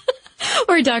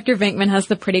where Dr. Venkman has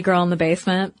the pretty girl in the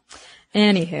basement.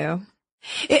 Anywho.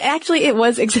 It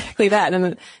was exactly that.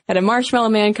 And had a marshmallow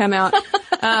man come out.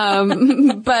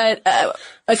 But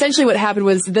essentially what happened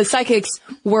was the psychics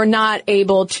were not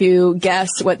able to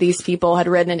guess what these people had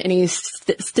written in any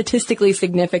statistically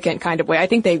significant kind of way. I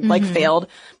think they failed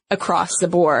across the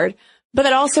board. But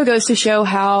that also goes to show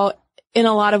how, in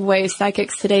a lot of ways,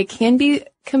 psychics today can be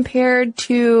compared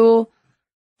to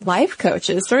life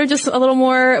coaches, sort of just a little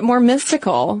more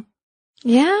mystical.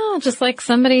 Yeah, just like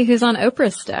somebody who's on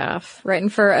Oprah's staff, writing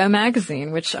for O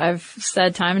Magazine, which I've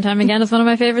said time and time again is one of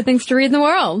my favorite things to read in the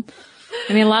world.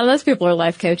 I mean, a lot of those people are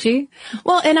life coachy.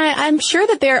 Well, and I'm sure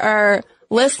that there are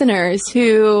listeners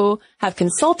who have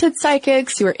consulted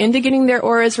psychics, who are into getting their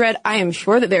auras read. I am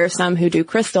sure that there are some who do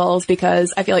crystals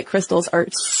because I feel like crystals are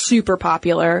super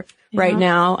popular right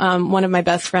now. One of my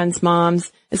best friend's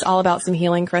moms is all about some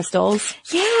healing crystals.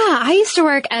 Yeah, I used to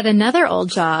work at another old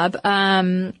job.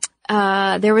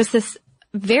 There was this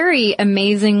very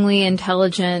amazingly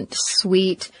intelligent,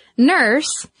 sweet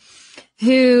nurse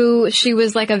who she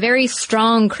was like a very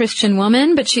strong Christian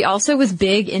woman, but she also was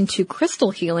big into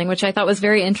crystal healing, which I thought was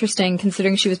very interesting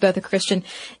considering she was both a Christian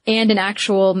and an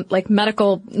actual like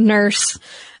medical nurse.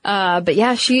 But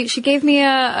yeah, she gave me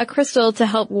a crystal to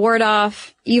help ward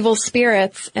off evil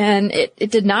spirits, and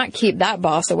it did not keep that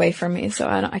boss away from me. So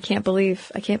I can't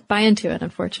buy into it,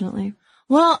 unfortunately.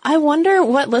 Well, I wonder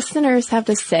what listeners have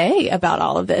to say about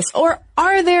all of this. Or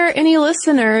are there any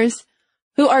listeners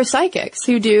who are psychics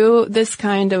who do this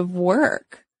kind of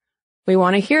work? We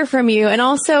want to hear from you. And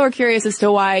also we're curious as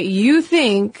to why you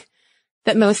think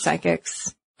that most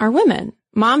psychics are women.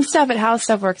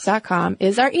 momstuff@howstuffworks.com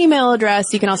is our email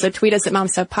address. You can also tweet us at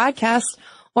momstuffpodcast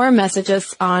or message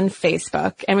us on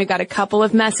Facebook. And we've got a couple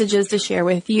of messages to share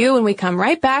with you when we come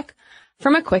right back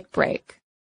from a quick break.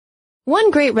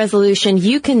 One great resolution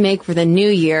you can make for the new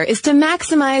year is to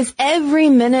maximize every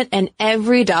minute and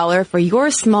every dollar for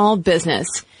your small business.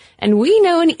 And we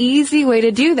know an easy way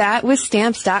to do that with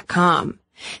Stamps.com.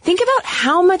 Think about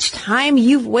how much time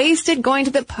you've wasted going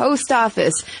to the post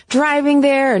office, driving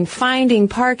there and finding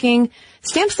parking.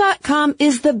 Stamps.com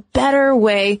is the better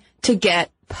way to get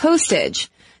postage.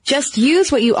 Just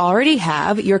use what you already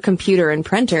have, your computer and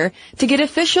printer, to get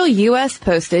official U.S.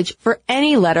 postage for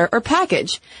any letter or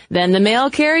package. Then the mail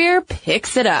carrier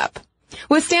picks it up.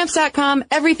 With Stamps.com,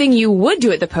 everything you would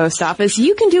do at the post office,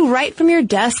 you can do right from your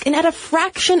desk and at a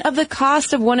fraction of the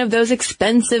cost of one of those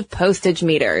expensive postage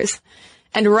meters.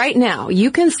 And right now, you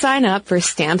can sign up for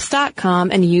Stamps.com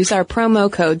and use our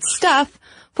promo code STUFF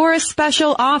for a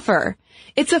special offer.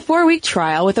 It's a 4-week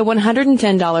trial with a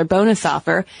 $110 bonus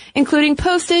offer, including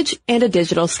postage and a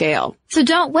digital scale. So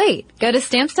don't wait. Go to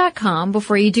Stamps.com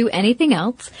before you do anything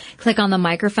else. Click on the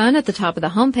microphone at the top of the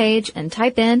homepage and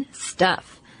type in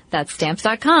STUFF. That's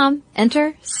Stamps.com.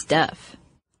 Enter STUFF.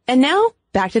 And now,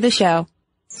 back to the show.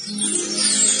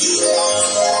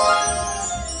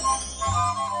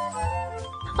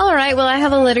 All right, well, I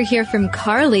have a letter here from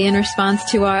Carly in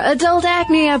response to our adult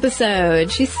acne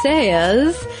episode. She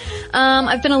says,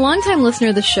 I've been a long-time listener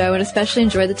of the show and especially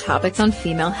enjoyed the topics on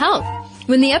female health.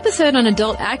 When the episode on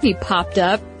adult acne popped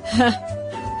up,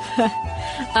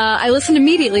 I listened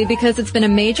immediately because it's been a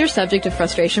major subject of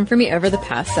frustration for me over the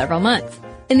past several months.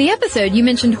 In the episode, you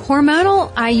mentioned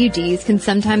hormonal IUDs can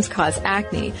sometimes cause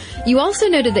acne. You also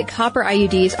noted that copper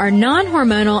IUDs are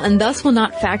non-hormonal and thus will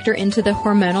not factor into the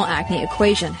hormonal acne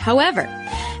equation. However,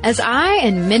 as I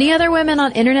and many other women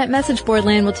on internet message board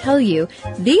land will tell you,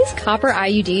 these copper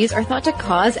IUDs are thought to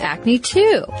cause acne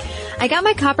too. I got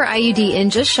my copper IUD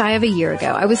in just shy of a year ago.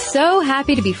 I was so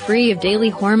happy to be free of daily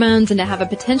hormones and to have a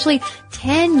potentially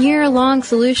 10-year-long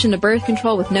solution to birth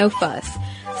control with no fuss.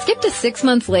 Skip to 6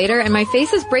 months later and my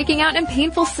face is breaking out in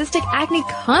painful cystic acne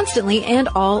constantly and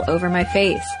all over my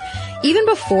face. Even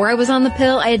before I was on the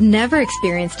pill, I had never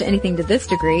experienced anything to this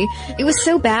degree. It was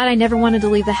so bad I never wanted to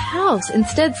leave the house,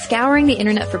 instead scouring the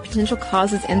internet for potential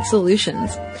causes and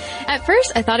solutions. At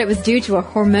first, I thought it was due to a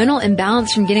hormonal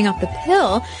imbalance from getting off the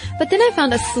pill, but then I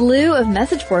found a slew of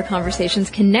message board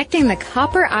conversations connecting the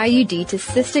copper IUD to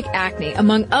cystic acne,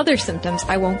 among other symptoms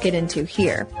I won't get into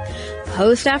here.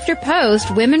 Post after post,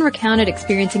 women recounted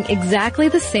experiencing exactly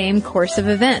the same course of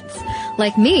events.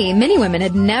 Like me, many women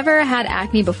had never had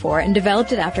acne before and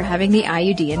developed it after having the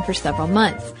IUD in for several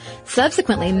months.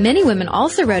 Subsequently, many women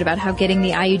also wrote about how getting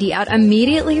the IUD out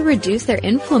immediately reduced their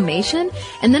inflammation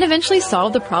and then eventually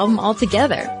solved the problem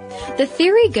altogether. The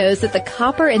theory goes that the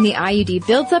copper in the IUD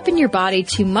builds up in your body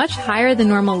to much higher than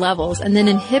normal levels and then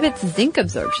inhibits zinc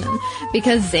absorption.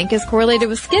 Because zinc is correlated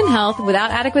with skin health,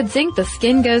 without adequate zinc, the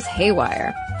skin goes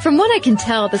haywire. From what I can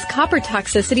tell, this copper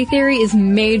toxicity theory is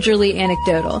majorly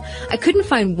anecdotal. I couldn't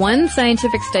find one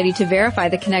scientific study to verify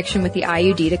the connection with the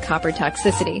IUD to copper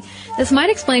toxicity. This might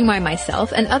explain why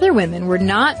myself and other women were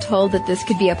not told that this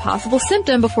could be a possible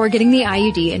symptom before getting the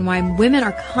IUD, and why women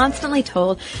are constantly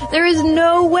told there is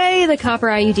no way the copper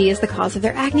IUD is the cause of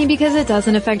their acne because it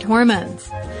doesn't affect hormones.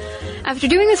 After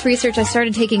doing this research, I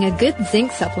started taking a good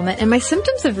zinc supplement and my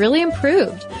symptoms have really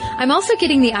improved. I'm also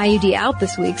getting the IUD out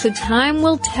this week, so time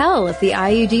will tell if the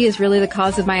IUD is really the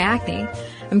cause of my acne.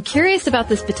 I'm curious about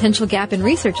this potential gap in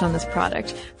research on this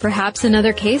product. Perhaps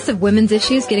another case of women's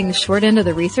issues getting the short end of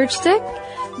the research stick?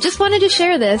 Just wanted to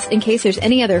share this in case there's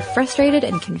any other frustrated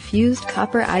and confused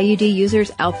copper IUD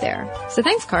users out there. So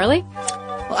thanks, Carly.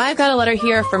 Well, I've got a letter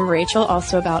here from Rachel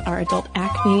also about our adult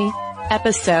acne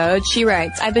episode. She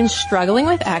writes, I've been struggling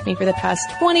with acne for the past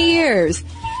 20 years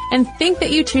and think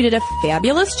that you two did a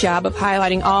fabulous job of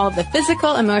highlighting all of the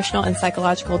physical, emotional, and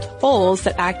psychological tolls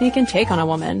that acne can take on a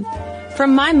woman.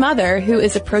 From my mother, who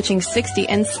is approaching 60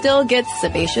 and still gets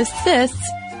sebaceous cysts,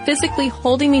 physically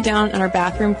holding me down on our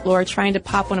bathroom floor trying to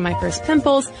pop one of my first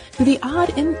pimples, to the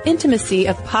odd intimacy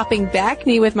of popping back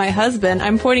knee with my husband.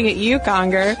 I'm pointing at you,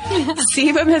 Conger.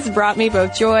 Sebum has brought me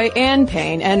both joy and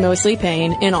pain, and mostly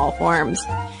pain in all forms.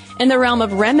 In the realm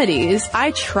of remedies,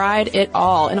 I tried it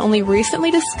all and only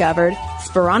recently discovered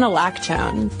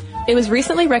spironolactone. It was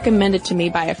recently recommended to me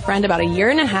by a friend about 1.5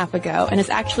 years ago and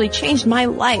has actually changed my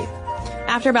life.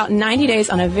 After about 90 days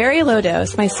on a very low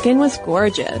dose, my skin was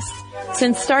gorgeous.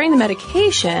 Since starting the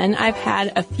medication, I've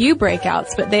had a few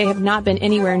breakouts, but they have not been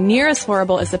anywhere near as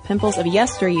horrible as the pimples of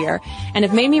yesteryear and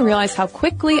have made me realize how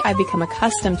quickly I've become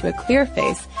accustomed to a clear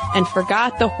face and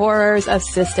forgot the horrors of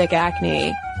cystic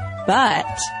acne. But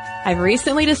I've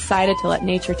recently decided to let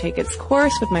nature take its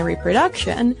course with my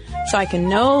reproduction, so I can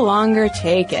no longer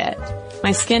take it.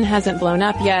 My skin hasn't blown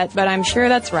up yet, but I'm sure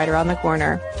that's right around the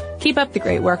corner. Keep up the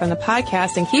great work on the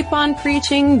podcast and keep on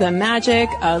preaching the magic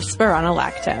of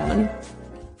spironolactone.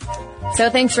 So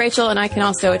thanks, Rachel, and I can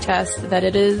also attest that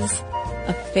it is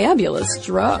a fabulous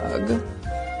drug.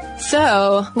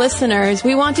 So, listeners,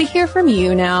 we want to hear from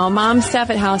you now.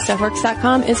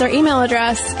 momstuff@howstuffworks.com is our email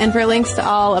address, and for links to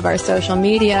all of our social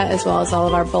media, as well as all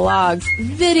of our blogs,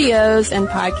 videos, and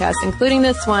podcasts, including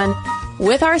this one,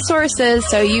 with our sources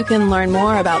so you can learn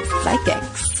more about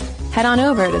psychics, head on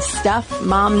over to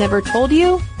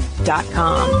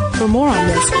stuffmomnevertoldyou.com. For more on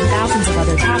this and thousands of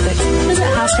other topics, visit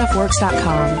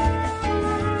howstuffworks.com.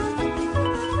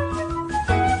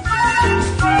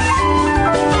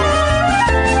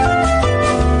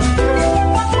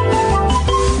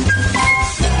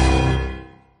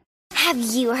 Have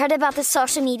you heard about the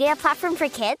social media platform for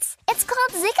kids? It's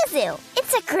called Zigazoo.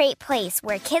 It's a great place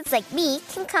where kids like me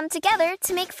can come together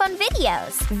to make fun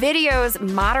videos. Videos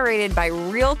moderated by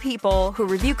real people who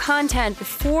review content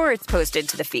before it's posted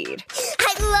to the feed.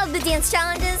 I love the dance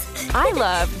challenges. I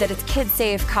love that it's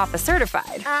kid-safe, COPPA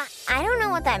certified. I don't know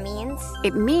what that means.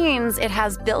 It means it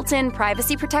has built-in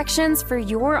privacy protections for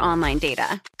your online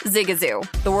data. Zigazoo,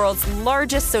 the world's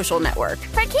largest social network.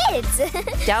 For kids.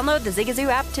 Download the Zigazoo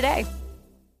app today.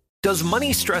 Does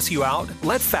money stress you out?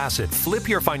 Let Facet flip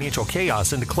your financial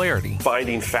chaos into clarity.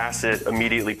 Finding Facet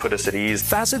immediately put us at ease.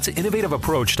 Facet's innovative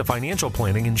approach to financial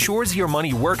planning ensures your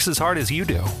money works as hard as you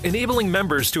do, enabling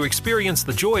members to experience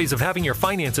the joys of having your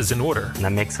finances in order. And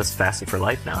that makes us Facet for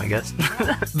life now, I guess.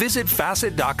 Visit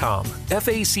Facet.com,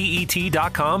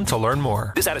 FACET.com to learn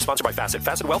more. This ad is sponsored by Facet.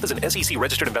 Facet Wealth is an SEC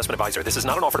registered investment advisor. This is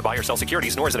not an offer to buy or sell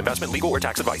securities, nor is it investment, legal, or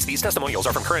tax advice. These testimonials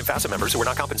are from current Facet members who are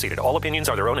not compensated. All opinions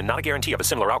are their own and not a guarantee of a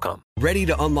similar outcome. Ready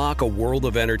to unlock a world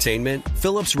of entertainment?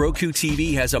 Philips Roku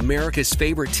TV has America's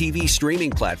favorite TV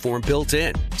streaming platform built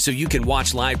in, so you can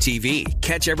watch live TV,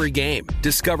 catch every game,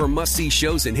 discover must-see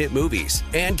shows and hit movies,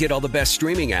 and get all the best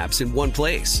streaming apps in one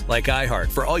place, like iHeart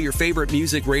for all your favorite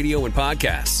music, radio, and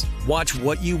podcasts. Watch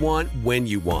what you want, when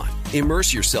you want.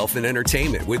 Immerse yourself in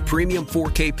entertainment with premium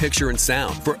 4K picture and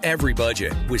sound for every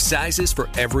budget, with sizes for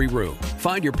every room.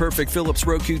 Find your perfect Philips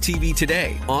Roku TV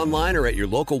today, online or at your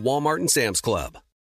local Walmart and Sam's Club.